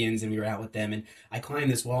Canadians and we were out with them, and I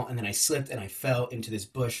climbed this wall and then I slipped and I fell into this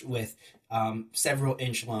bush with several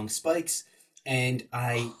inch long spikes, and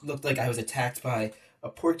I looked like I was attacked by a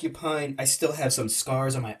porcupine. I still have some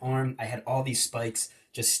scars on my arm. I had all these spikes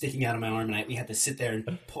just sticking out of my arm, and we had to sit there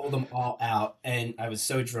and pull them all out. And I was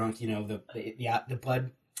so drunk, the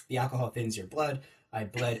blood, the alcohol thins your blood. I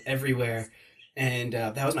bled everywhere, and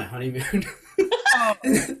that was my honeymoon.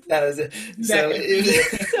 That was it. So it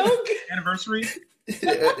was So good. Anniversary?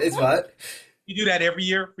 It's what? You do that every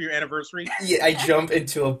year for your anniversary? Yeah, I jump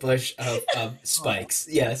into a bush of spikes.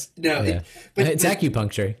 Yes, no, Yeah. It's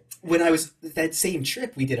acupuncture. When I was that same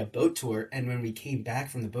trip, we did a boat tour, and when we came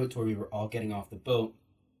back from the boat tour, we were all getting off the boat,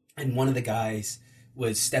 and one of the guys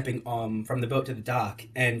was stepping from the boat to the dock,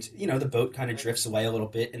 and the boat kind of drifts away a little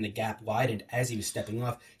bit, and the gap widened as he was stepping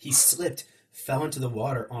off. He slipped, fell into the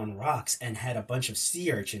water on rocks, and had a bunch of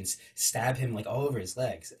sea urchins stab him like all over his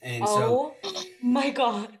legs. And so my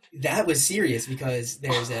God. that was serious because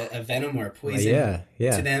there's a venom or a poison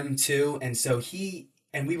Yeah. to them too. And so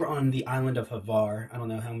and we were on the island of Hvar. I don't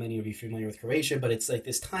know how many of you are familiar with Croatia, but it's like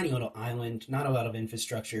this tiny little island, not a lot of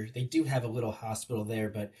infrastructure. They do have a little hospital there,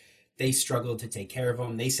 but they struggled to take care of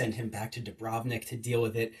him. They sent him back to Dubrovnik to deal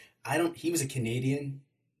with it. He was a Canadian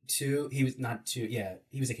too. He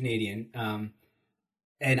was a Canadian.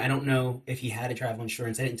 And I don't know if he had a travel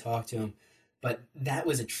insurance. I didn't talk to him, but that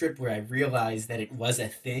was a trip where I realized that it was a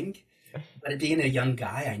thing. But being a young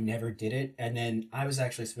guy, I never did it. And then I was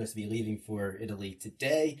actually supposed to be leaving for Italy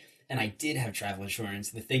today, and I did have travel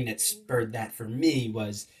insurance. The thing that spurred that for me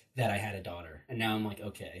was that I had a daughter. And now I'm like,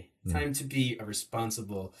 okay, time to be a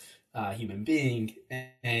responsible human being.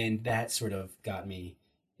 And that sort of got me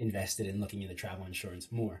invested in looking into travel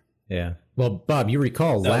insurance more. Yeah. Well, Bob, you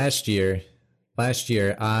recall last year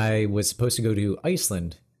I was supposed to go to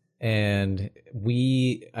Iceland, and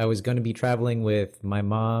I was going to be traveling with my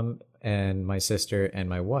mom and my sister and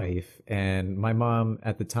my wife. And my mom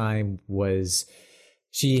at the time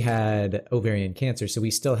she had ovarian cancer, so we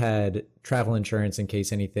still had travel insurance in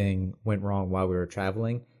case anything went wrong while we were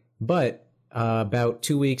traveling. But about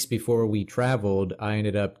 2 weeks before we traveled, I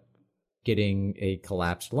ended up getting a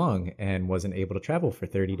collapsed lung and wasn't able to travel for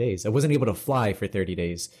 30 days. I wasn't able to fly for 30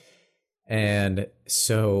 days. And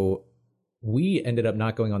so we ended up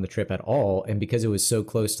not going on the trip at all. And because it was so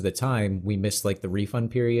close to the time, we missed like the refund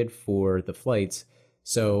period for the flights.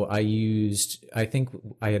 So I think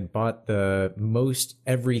I had bought the most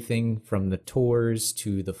everything from the tours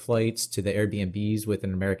to the flights to the Airbnbs with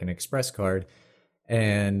an American Express card.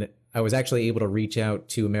 And I was actually able to reach out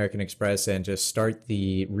to American Express and just start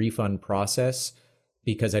the refund process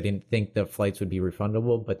because I didn't think the flights would be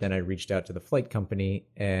refundable. But then I reached out to the flight company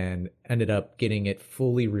and ended up getting it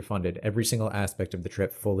fully refunded, every single aspect of the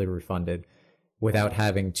trip fully refunded without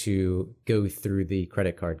having to go through the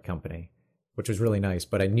credit card company, which was really nice.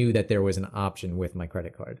 But I knew that there was an option with my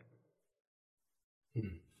credit card.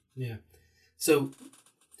 Yeah. So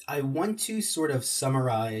I want to sort of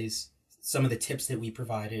summarize some of the tips that we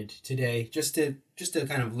provided today, just to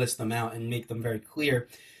kind of list them out and make them very clear.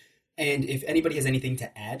 And if anybody has anything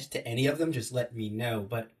to add to any of them, just let me know.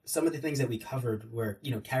 But some of the things that we covered were,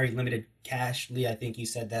 carry limited cash. Lee, I think you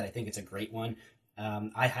said that. I think it's a great one.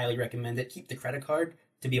 I highly recommend it. Keep the credit card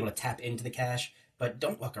to be able to tap into the cash, but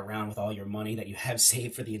don't walk around with all your money that you have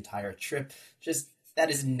saved for the entire trip.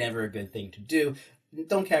 That is never a good thing to do.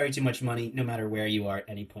 Don't carry too much money, no matter where you are at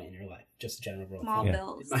any point in your life. Just a general rule. Small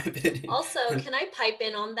bills. In my opinion. Also, can I pipe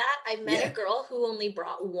in on that? I met a girl who only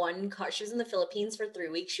brought one card. She was in the Philippines for 3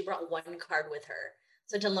 weeks. She brought one card with her,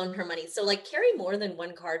 so to loan her money. So carry more than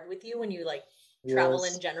one card with you when you travel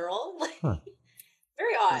in general.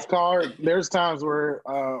 Very odd. This card. There's times where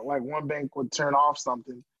one bank would turn off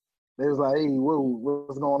something. They was like, "Hey,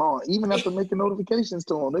 what's going on?" Even after making notifications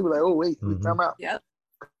to them, they were like, "Oh wait, time out." Yep.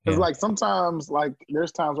 Because sometimes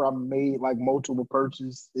there's times where I made multiple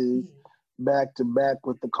purchases back to back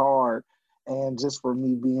with the card, and just for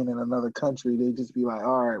me being in another country, they just be like,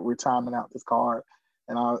 "All right, we're timing out this card,"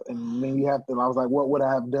 and then you have to. I was like, "What would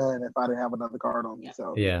I have done if I didn't have another card on me?"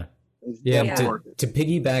 So To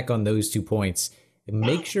piggyback on those 2 points,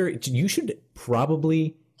 make sure you should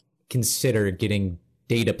probably consider getting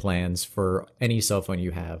data plans for any cell phone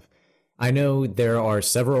you have. I know there are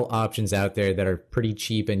several options out there that are pretty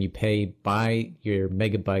cheap and you pay by your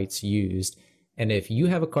megabytes used. And if you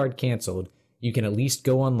have a card canceled, you can at least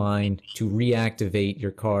go online to reactivate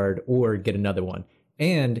your card or get another one.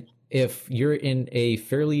 And if you're in a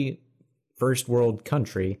fairly first world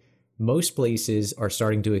country, most places are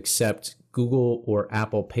starting to accept Google or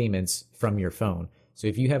Apple payments from your phone. So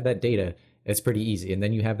if you have that data, it's pretty easy. And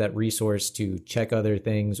then you have that resource to check other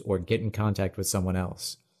things or get in contact with someone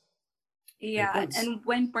else. Yeah, and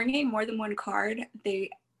when bringing more than one card,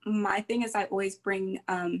 my thing is I always bring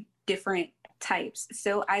different types.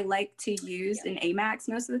 So I like to use an Amex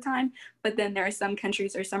most of the time, but then there are some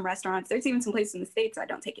countries or some restaurants, there's even some places in the States I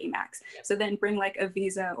don't take Amex. So then bring like a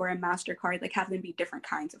Visa or a MasterCard, like have them be different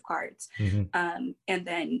kinds of cards. And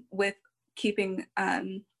then with keeping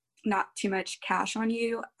not too much cash on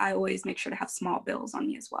you, I always make sure to have small bills on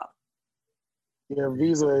me as well. Yeah,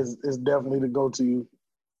 Visa is definitely the go-to.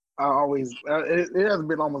 I always, it hasn't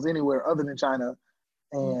been almost anywhere other than China,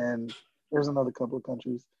 and there's another couple of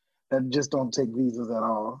countries that just don't take visas at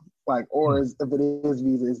all. Like, or if it is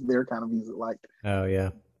Visa, it's their kind of Visa. Like, oh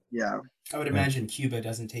yeah, yeah. I would imagine Cuba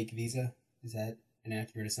doesn't take Visa. Is that an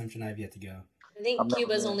accurate assumption? I've yet to go. I think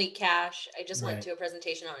Cuba's only cash. I just went to a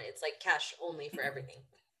presentation on it. It's like cash only for everything.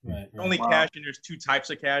 Right. Only cash, and there's two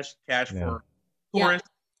types of cash: cash for tourists,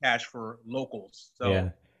 cash for locals. So. Yeah.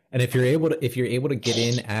 And if you're able to get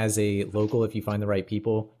in as a local, if you find the right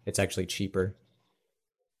people, it's actually cheaper.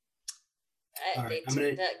 They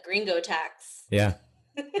took that gringo tax. Yeah.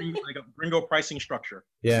 Like a gringo pricing structure.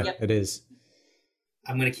 Yeah, it is.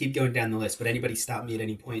 I'm going to keep going down the list, but anybody stop me at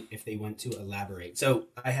any point if they want to elaborate. So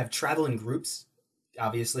I have travel in groups.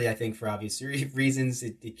 Obviously, I think for obvious reasons,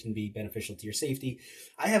 it can be beneficial to your safety.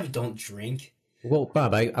 I have don't drink. Well,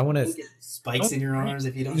 Bob, I want to... Spikes in your arms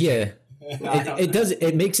if you don't drink.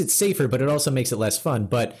 It makes it safer, but it also makes it less fun.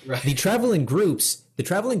 But the travel in groups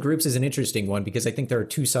is an interesting one because I think there are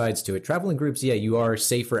two sides to it. Travel in groups, you are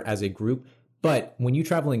safer as a group, but when you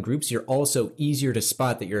travel in groups, you're also easier to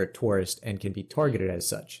spot that you're a tourist and can be targeted as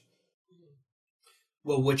such.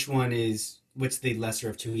 Well, what's the lesser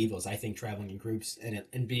of two evils? I think traveling in groups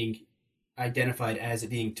and being identified as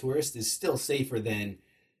being tourist is still safer than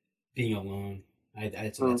being alone.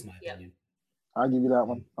 That's my opinion. I'll give you that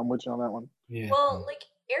one. I'm with you on that one. Yeah. Well, like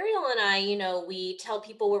Ariel and I, we tell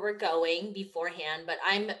people where we're going beforehand, but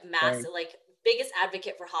I'm biggest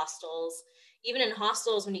advocate for hostels. Even in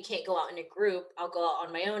hostels, when you can't go out in a group, I'll go out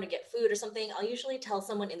on my own to get food or something. I'll usually tell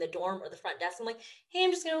someone in the dorm or the front desk, I'm like, hey,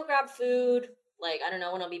 I'm just going to go grab food. Like, I don't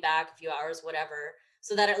know when I'll be back, a few hours, whatever.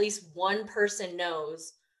 So that at least one person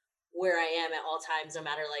knows where I am at all times, no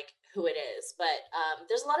matter like who it is. But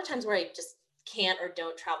there's a lot of times where I just can't or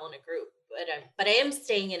don't travel in a group. But I am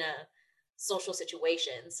staying in a social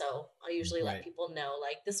situation. So I'll usually let people know,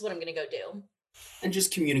 like, this is what I'm going to go do. And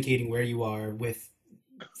just communicating where you are with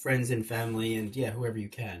friends and family and whoever you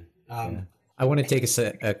can. I want to take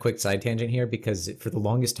a quick side tangent here because for the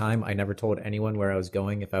longest time, I never told anyone where I was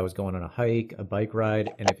going, if I was going on a hike, a bike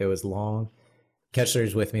ride, and if it was long.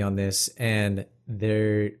 Ketchler's with me on this, and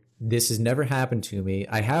this has never happened to me.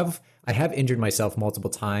 I have injured myself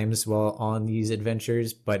multiple times while on these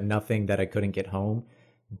adventures, but nothing that I couldn't get home.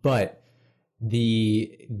 But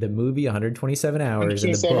the movie 127 Hours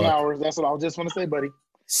in the book, hours, that's what I was just want to say, buddy,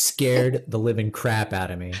 scared the living crap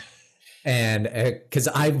out of me. And because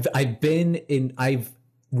I've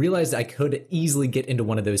realized I could easily get into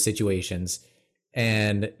one of those situations,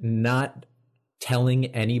 and not telling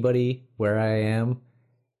anybody where I am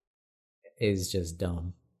is just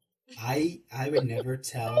dumb. I would never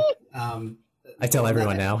tell. I tell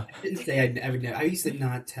everyone now. I didn't say I used to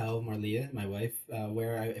not tell Marlia, my wife,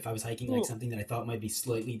 if I was hiking like something that I thought might be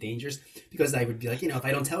slightly dangerous, because I would be like, if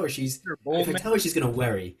I don't tell her, she's gonna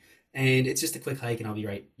worry. And it's just a quick hike and I'll be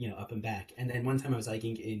right, up and back. And then one time I was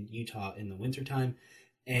hiking in Utah in the wintertime,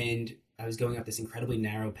 and I was going up this incredibly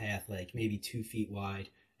narrow path, like maybe 2 feet wide,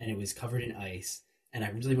 and it was covered in ice. And I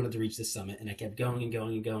really wanted to reach the summit, and I kept going and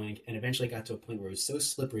going and going. And eventually I got to a point where it was so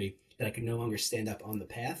slippery that I could no longer stand up on the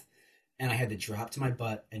path. And I had to drop to my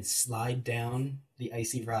butt and slide down the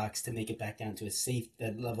icy rocks to make it back down to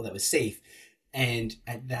that level that was safe. And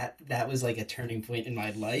at that was like a turning point in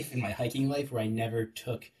my life, in my hiking life, where I never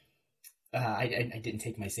took... I didn't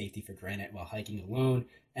take my safety for granted while hiking alone,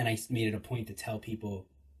 and I made it a point to tell people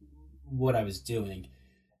what I was doing.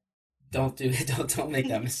 Don't do it. Don't make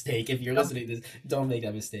that mistake. If you're listening to this, don't make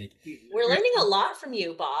that mistake. We're learning a lot from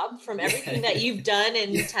you, Bob, from everything that you've done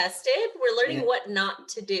and tested. We're learning what not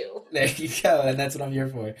to do. There you go, and that's what I'm here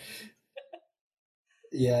for.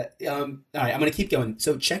 Yeah. All right, I'm going to keep going.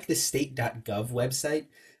 So check the state.gov website.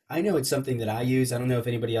 I know it's something that I use. I don't know if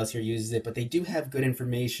anybody else here uses it, but they do have good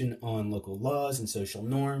information on local laws and social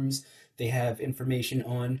norms. They have information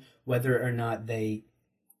on whether or not they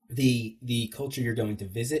the culture you're going to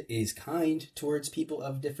visit is kind towards people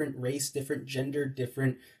of different race, different gender,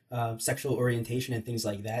 different sexual orientation, and things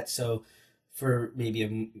like that. So for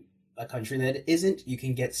maybe a country that isn't, you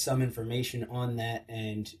can get some information on that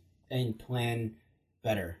and plan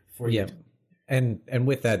better for you. And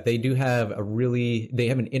with that, they have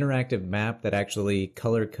an interactive map that actually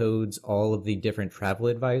color codes all of the different travel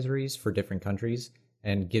advisories for different countries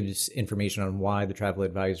and gives information on why the travel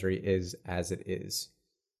advisory is as it is.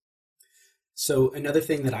 So another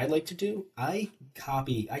thing that I like to do, I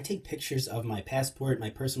take pictures of my passport, my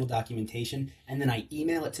personal documentation, and then I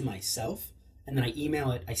email it to myself. And then I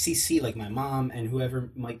CC like my mom and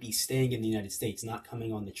whoever might be staying in the United States, not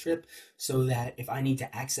coming on the trip, so that if I need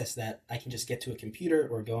to access that, I can just get to a computer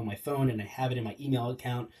or go on my phone and I have it in my email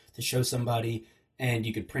account to show somebody, and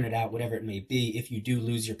you could print it out, whatever it may be, if you do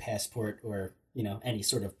lose your passport or, any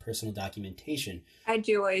sort of personal documentation. I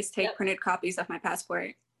do always take printed copies of my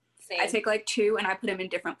passport. Same. I take like 2 and I put them in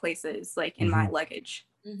different places, like in my luggage.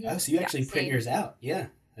 Mm-hmm. Oh, so you actually print yours out. Yeah.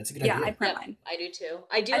 That's a good idea. Yeah, I print mine. I do too.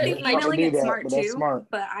 I think emailing it's smart too,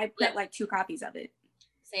 but I print like 2 copies of it.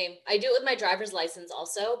 Same. I do it with my driver's license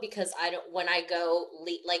also, because when I go,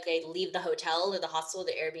 I leave the hotel or the hostel,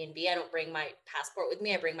 the Airbnb, I don't bring my passport with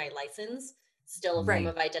me. I bring my license, still a form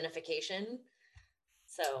of identification.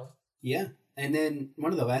 So. Yeah. And then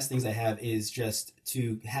one of the last things I have is just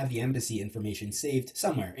to have the embassy information saved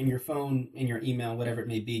somewhere in your phone, in your email, whatever it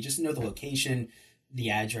may be. Just know the location,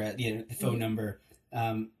 the address, the phone number.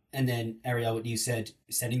 And then Ariel, what you said,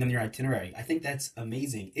 sending them your itinerary. I think that's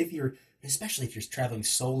amazing. Especially if you're traveling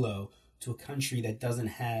solo to a country that doesn't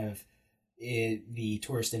have the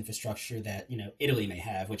tourist infrastructure that, Italy may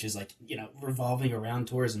have, which is like, revolving around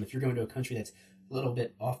tourism. If you're going to a country that's a little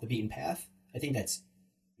bit off the beaten path, I think that's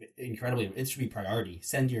incredibly, it should be priority.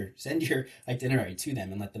 Send your itinerary to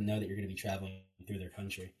them and let them know that you're going to be traveling through their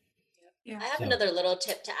country. Yeah. I have another little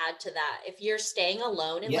tip to add to that. If you're staying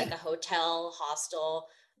alone in like a hotel, hostel,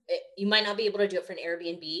 you might not be able to do it for an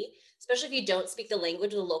Airbnb, especially if you don't speak the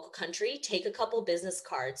language of the local country. Take a couple business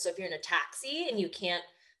cards. So if you're in a taxi and you can't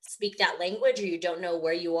speak that language, or you don't know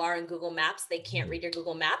where you are in Google Maps, they can't read your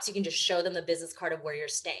Google Maps, you can just show them the business card of where you're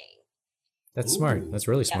staying. That's smart. That's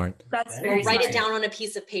really smart. That's very write smart. it down on a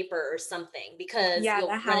piece of paper or something, because you'll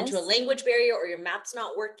run into a language barrier or your map's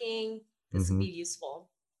not working. This would be useful.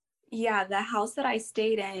 Yeah, the house that I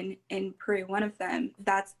stayed in Peru, one of them,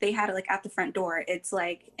 they had it like at the front door. It's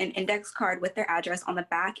like an index card with their address on the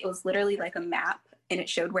back. It was literally like a map, and it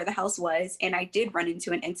showed where the house was. And I did run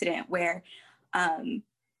into an incident where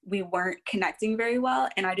we weren't connecting very well,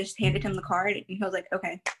 and I just handed him the card, and he was like,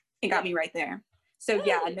 okay, it got me right there. So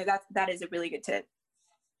yeah, no, that is a really good tip.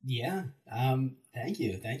 Yeah. Thank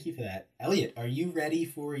you for that. Elliot, are you ready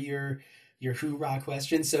for your hoorah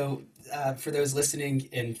question? So for those listening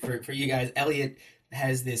and for you guys, Elliot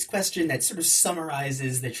has this question that sort of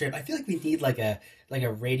summarizes the trip. I feel like we need like a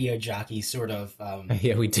radio jockey sort of.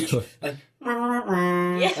 Yeah, we do. Like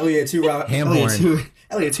Elliot's hoorah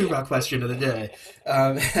question of the day.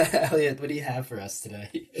 Elliot, what do you have for us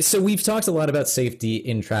today? So we've talked a lot about safety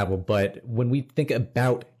in travel, but when we think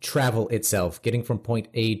about travel itself, getting from point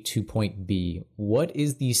A to point B, what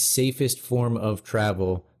is the safest form of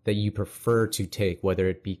travel that you prefer to take, whether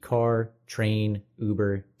it be car, train,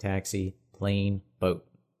 Uber, taxi, plane, boat?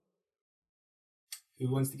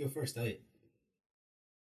 Who wants to go first, Elliot?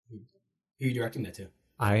 Who are you directing that to?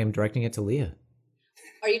 I am directing it to Leah.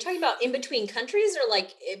 Are you talking about in between countries or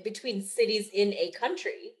like in between cities in a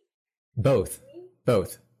country? Both.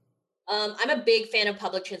 I'm a big fan of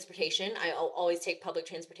public transportation. I always take public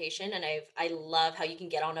transportation, and I love how you can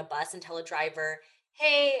get on a bus and tell a driver,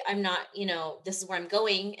 hey, I'm not, this is where I'm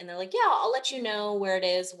going. And they're like, yeah, I'll let you know where it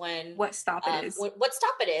is what stop it is. What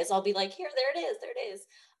stop it is. I'll be like, there it is.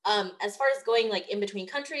 As far as going like in between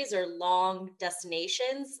countries or long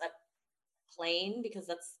destinations, a plane, because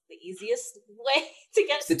that's the easiest way to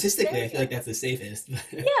get. Statistically, there. I feel like that's the safest.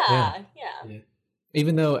 Yeah.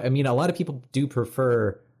 Even though, I mean, a lot of people do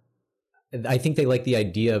prefer, I think they like the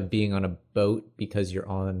idea of being on a boat because you're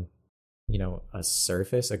on, a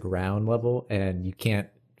surface, a ground level, and you can't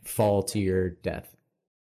fall to your death.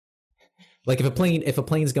 Like if a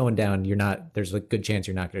plane's going down, there's a good chance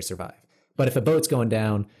you're not going to survive. But if a boat's going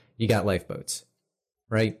down, you got lifeboats,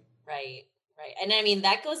 right? Right. And I mean,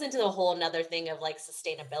 that goes into the whole another thing of like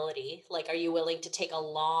sustainability. Like, are you willing to take a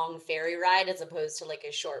long ferry ride as opposed to like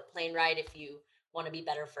a short plane ride if you want to be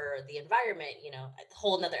better for the environment? A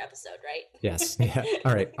whole another episode, right? Yes. Yeah.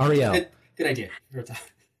 All right. Ariel. Good idea.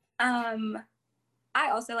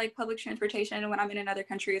 I also like public transportation. When I'm in another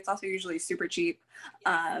country, it's also usually super cheap.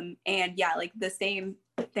 And yeah, like the same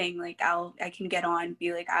thing, like I can get on,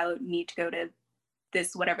 be like, I need to go to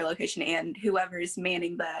this whatever location, and whoever's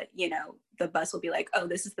manning the bus will be like, oh,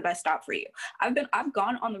 this is the best stop for you. I've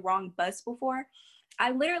gone on the wrong bus before.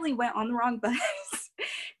 I literally went on the wrong bus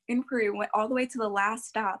in Peru, went all the way to the last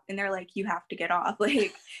stop, and they're like, you have to get off.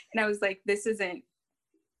 Like, and I was like, this isn't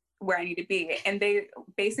where I need to be. And they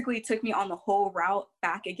basically took me on the whole route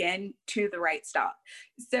back again to the right stop.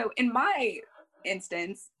 So in my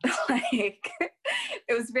instance, like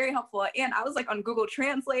it was very helpful. And I was like on Google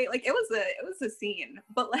Translate, like it was a scene,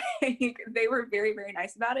 but like they were very, very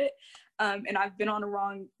nice about it. And I've been on a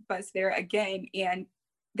wrong bus there again, and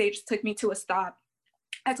they just took me to a stop.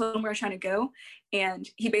 I told him where I was trying to go, and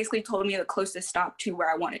he basically told me the closest stop to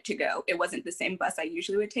where I wanted to go. It wasn't the same bus I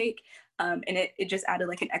usually would take, and it just added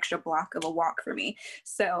like an extra block of a walk for me.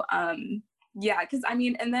 So yeah, because I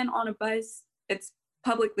mean, and then on a bus, it's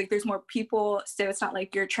public, like there's more people, so it's not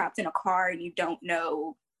like you're trapped in a car and you don't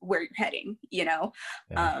know where you're heading, you know?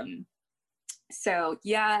 Yeah. So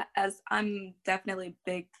yeah, as I'm definitely a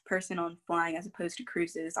big person on flying as opposed to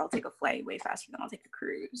cruises, I'll take a flight way faster than I'll take a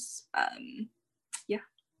cruise. Yeah.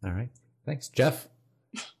 All right. Thanks. Jeff?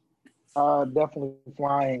 Definitely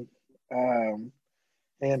flying,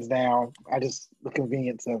 hands down. The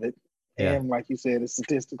convenience of it. Yeah. And like you said, it's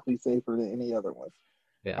statistically safer than any other one.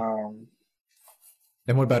 Yeah.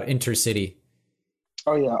 And what about intercity?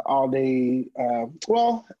 Oh yeah, all day.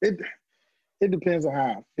 Well, it depends on how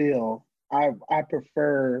I feel. I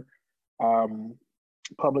prefer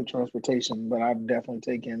public transportation, but I've definitely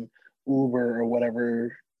taken Uber or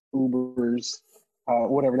whatever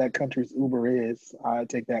that country's Uber is. I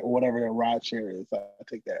take that, whatever their ride share is. I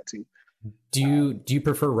take that too. Do you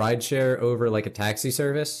prefer rideshare over like a taxi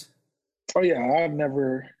service? Oh yeah, I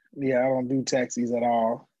don't do taxis at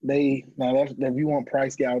all. If you want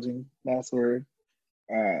price gouging, that's where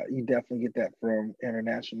you definitely get that from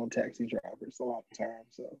international taxi drivers a lot of times.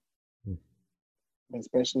 So,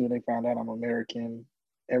 especially when they find out I'm American,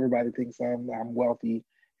 everybody thinks I'm wealthy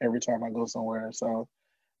every time I go somewhere. So,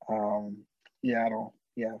 yeah. All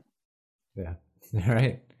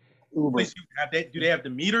right. Uber. Do they have the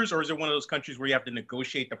meters, or is it one of those countries where you have to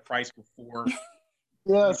negotiate the price before?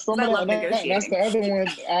 Yeah, that's the other one.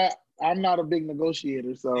 I'm not a big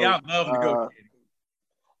negotiator, so yeah, I love negotiating.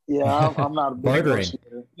 Yeah, I'm not a big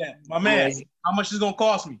negotiator. Yeah, my man, how much is it gonna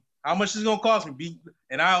cost me? How much is it gonna cost me?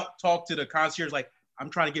 And I'll talk to the concierge like, I'm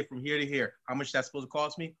trying to get from here to here. How much that's supposed to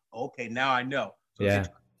cost me? Okay, now I know. So yeah,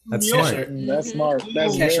 that's smart. That's smart.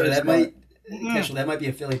 That's Kesher, that might be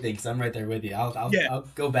a Philly thing because I'm right there with you. I'll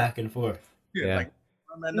go back and forth. Yeah. Like,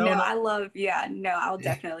 I'll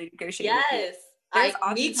definitely negotiate. Yes.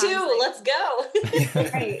 Me too. Like, let's go.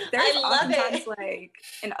 Right. I love it. Like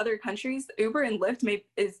in other countries, Uber and Lyft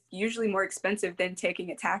is usually more expensive than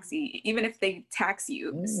taking a taxi, even if they tax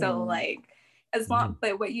you. So like, as long,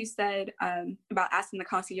 but what you said about asking the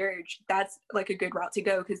concierge, that's like a good route to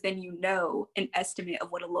go, because then you know an estimate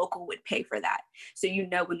of what a local would pay for that. So you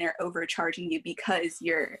know when they're overcharging you because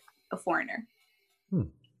you're a foreigner.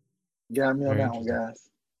 Got me on that one, guys.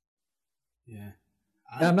 Yeah.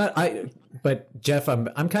 But Jeff,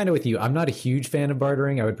 I'm kind of with you. I'm not a huge fan of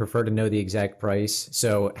bartering. I would prefer to know the exact price.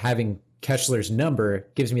 So having Keshler's number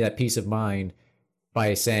gives me that peace of mind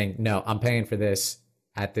by saying, no, I'm paying for this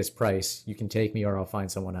at this price. You can take me or I'll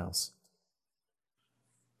find someone else.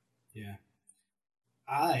 Yeah.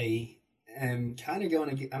 I am kind of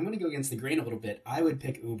I'm going to go against the grain a little bit. I would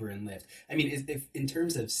pick Uber and Lyft. I mean, if in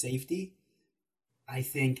terms of safety, I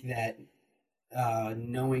think that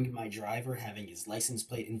knowing my driver, having his license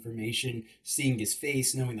plate information, seeing his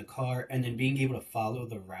face, knowing the car, and then being able to follow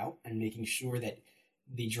the route and making sure that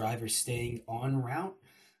the driver's staying on route,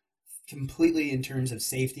 completely in terms of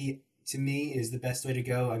safety, to me is the best way to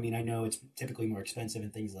go. I mean, I know it's typically more expensive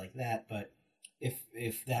and things like that, but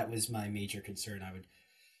if that was my major concern, I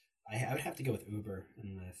would have to go with Uber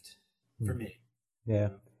and Lyft for me. Yeah.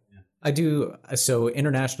 I do. So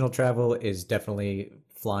international travel is definitely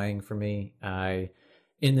flying for me.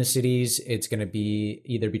 In the cities, it's going to be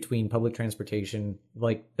either between public transportation,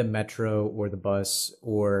 like the metro or the bus,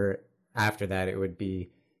 or after that, it would be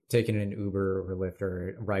taking an Uber or Lyft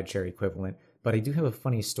or rideshare equivalent. But I do have a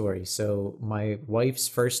funny story. So my wife's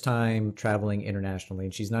first time traveling internationally,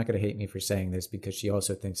 and she's not going to hate me for saying this because she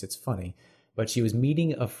also thinks it's funny, but she was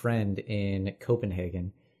meeting a friend in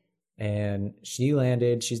Copenhagen. And she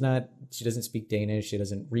landed. She doesn't speak Danish. She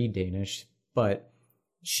doesn't read Danish, but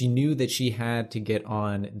she knew that she had to get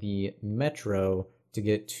on the metro to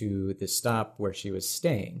get to the stop where she was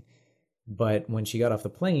staying. But when she got off the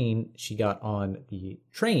plane, she got on the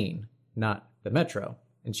train, not the metro,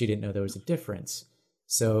 and she didn't know there was a difference.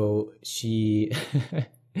 So she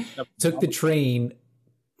took the train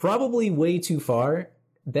probably way too far,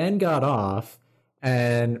 then got off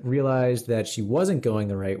and realized that she wasn't going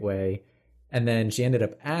the right way. And then she ended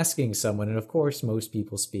up asking someone, and of course most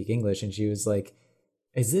people speak English, and she was like,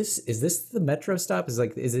 is this the metro stop? Is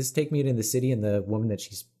this take me to the city? And the woman that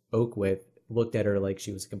she spoke with looked at her like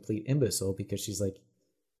she was a complete imbecile, because she's like,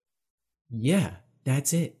 yeah,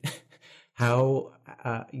 that's it. How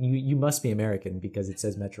you must be American because it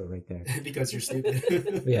says metro right there. Because you're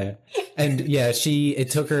stupid. Yeah. And yeah, it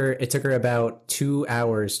took her about 2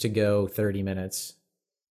 hours to go 30 minutes.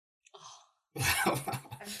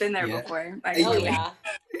 I've been there before. Oh yeah.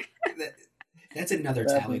 That's another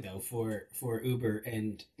tally though for Uber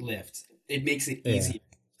and Lyft. It makes it easier.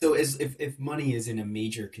 So if money isn't a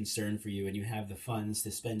major concern for you and you have the funds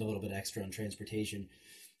to spend a little bit extra on transportation,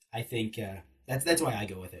 I think that's why I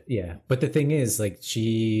go with it. Yeah, but the thing is, like,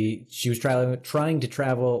 she was trying to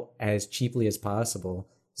travel as cheaply as possible.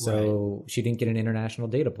 So she didn't get an international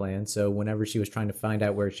data plan. So whenever she was trying to find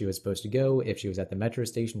out where she was supposed to go, if she was at the metro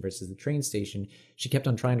station versus the train station, she kept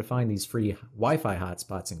on trying to find these free Wi-Fi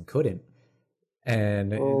hotspots and couldn't.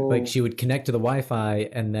 And like she would connect to the Wi-Fi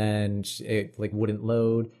and then it like wouldn't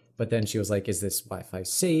load. But then she was like, is this Wi-Fi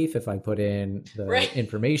safe if I put in the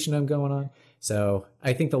information I'm going on? So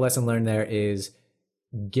I think the lesson learned there is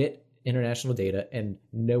get international data and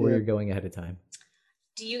know where you're going ahead of time.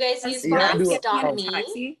 Do you guys use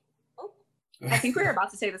Maps.me? I think we were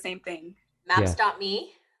about to say the same thing.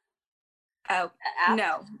 Maps.me? Oh,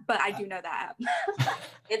 no, but I do know that app.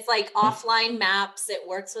 It's like offline maps. It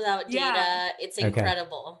works without data. Yeah. It's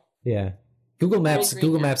incredible. Yeah. Google Maps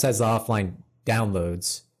has the offline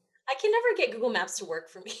downloads. I can never get Google Maps to work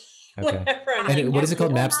for me. Okay. And what is it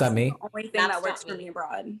called? Maps.me? Only thing that works for me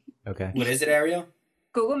abroad. Okay. What is it, Ariel?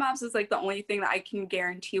 Google Maps is like the only thing that I can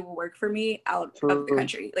guarantee will work for me out of the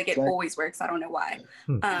country. Like it always works. I don't know why.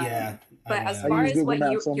 Yeah. But as far as what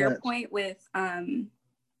your point with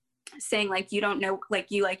saying like you don't know,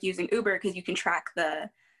 like you like using Uber because you can track the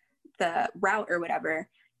route or whatever.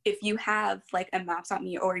 If you have like a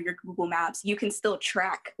Maps.me or your Google Maps, you can still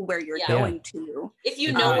track where you're going to. If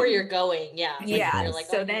you know where you're going, Like,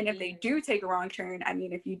 so then if they do take a wrong turn, I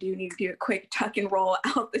mean, if you do need to do a quick tuck and roll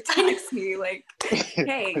out the taxi, like,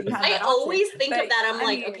 hey, you have I always think of that. I'm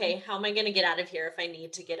like, okay, how am I going to get out of here if I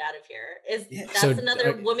need to get out of here? That's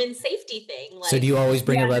another woman's safety thing. Like, so do you always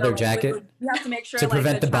bring a leather jacket? You have to make sure to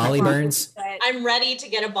prevent the Bali burns. I'm ready to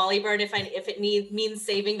get a Bali burn if it means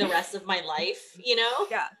saving the rest of my life. You know?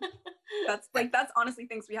 Yeah. That's honestly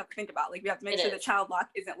things we have to think about. Like we have to make sure the child lock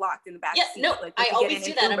isn't locked in the back seat. No, like, I always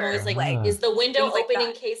do that. Uber, I'm always like, is the window open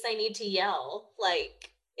in case I need to yell? Like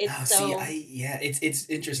it's it's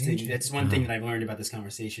interesting. That's one thing that I've learned about this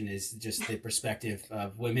conversation is just the perspective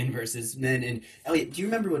of women versus men. And Elliot, do you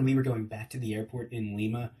remember when we were going back to the airport in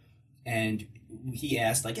Lima and he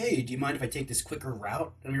asked like, hey, do you mind if I take this quicker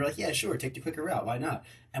route? And we were like, yeah, sure, take the quicker route. Why not?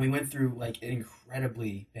 And we went through like an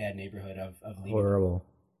incredibly bad neighborhood of Lima. Horrible.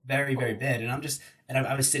 Very, very bad. And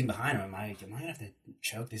I was sitting behind him. I'm like, am I gonna have to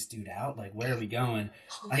choke this dude out? Like, where are we going?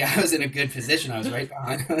 Like, I was in a good position. I was right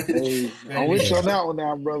behind him. Hey, I wish on that one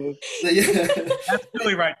now, brother. So, yeah. That's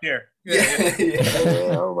Billy right there.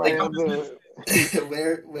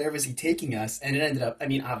 Where was he taking us? And it ended up, I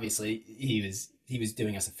mean, obviously he was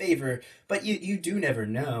doing us a favor, but you do never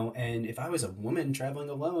know. And if I was a woman traveling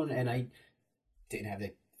alone and I didn't have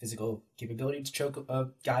the physical capability to choke a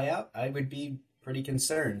guy out, I would be pretty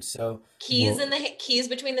concerned. So keys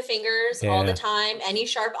between the fingers all the time, any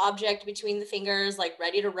sharp object between the fingers, like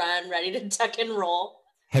ready to run, ready to tuck and roll.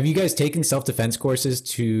 Have you guys taken self-defense courses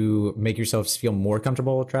to make yourselves feel more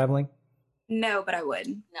comfortable traveling? No, but I would.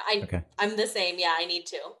 No, I'm the same. Yeah, I need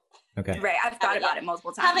to. Okay. Right. I've thought about it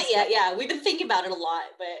multiple times. Haven't yet. Yeah. We've been thinking about it a lot,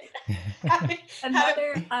 but haven't done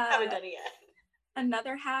it yet.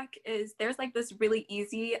 Another hack is there's like this really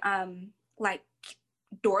easy like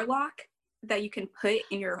door lock that you can put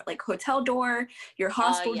in your like hotel door, your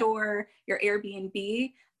hostel door, your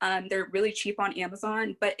Airbnb. They're really cheap on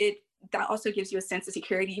Amazon, but that also gives you a sense of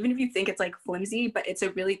security, even if you think it's like flimsy, but it's a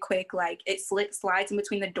really quick, like it slides in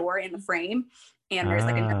between the door and the frame. And there's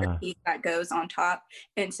like another piece that goes on top.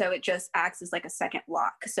 And so it just acts as like a second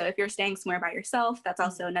lock. So if you're staying somewhere by yourself, that's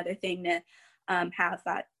also another thing to have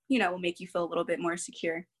that, will make you feel a little bit more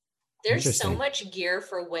secure. There's so much gear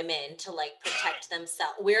for women to like protect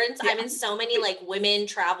themselves. I'm in so many like women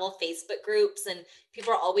travel Facebook groups and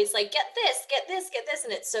people are always like, get this, get this, get this.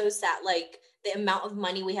 And it's so sad. Like the amount of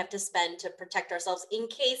money we have to spend to protect ourselves in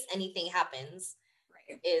case anything happens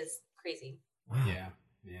is crazy. Wow. Yeah.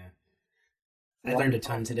 I learned a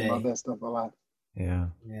ton today. About that stuff a lot. Yeah.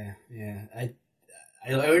 I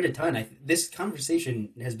learned a ton. This conversation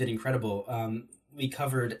has been incredible. We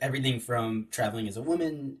covered everything from traveling as a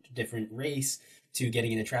woman, different race, to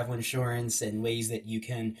getting into travel insurance and ways that you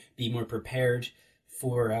can be more prepared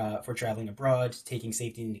for traveling abroad, taking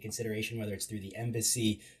safety into consideration, whether it's through the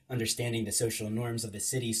embassy, understanding the social norms of the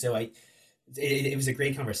city. So it was a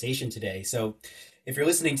great conversation today. So if you're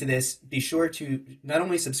listening to this, be sure to not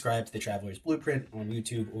only subscribe to the Traveler's Blueprint on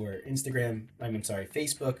YouTube or Instagram,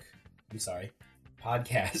 Facebook,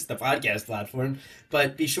 podcast, the podcast platform,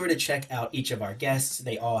 but be sure to check out each of our guests.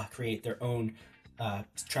 They all create their own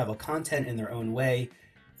travel content in their own way.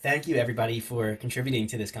 Thank you, everybody, for contributing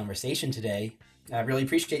to this conversation today. I really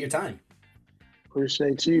appreciate your time.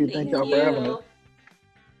 Appreciate you. Thank y'all for having us.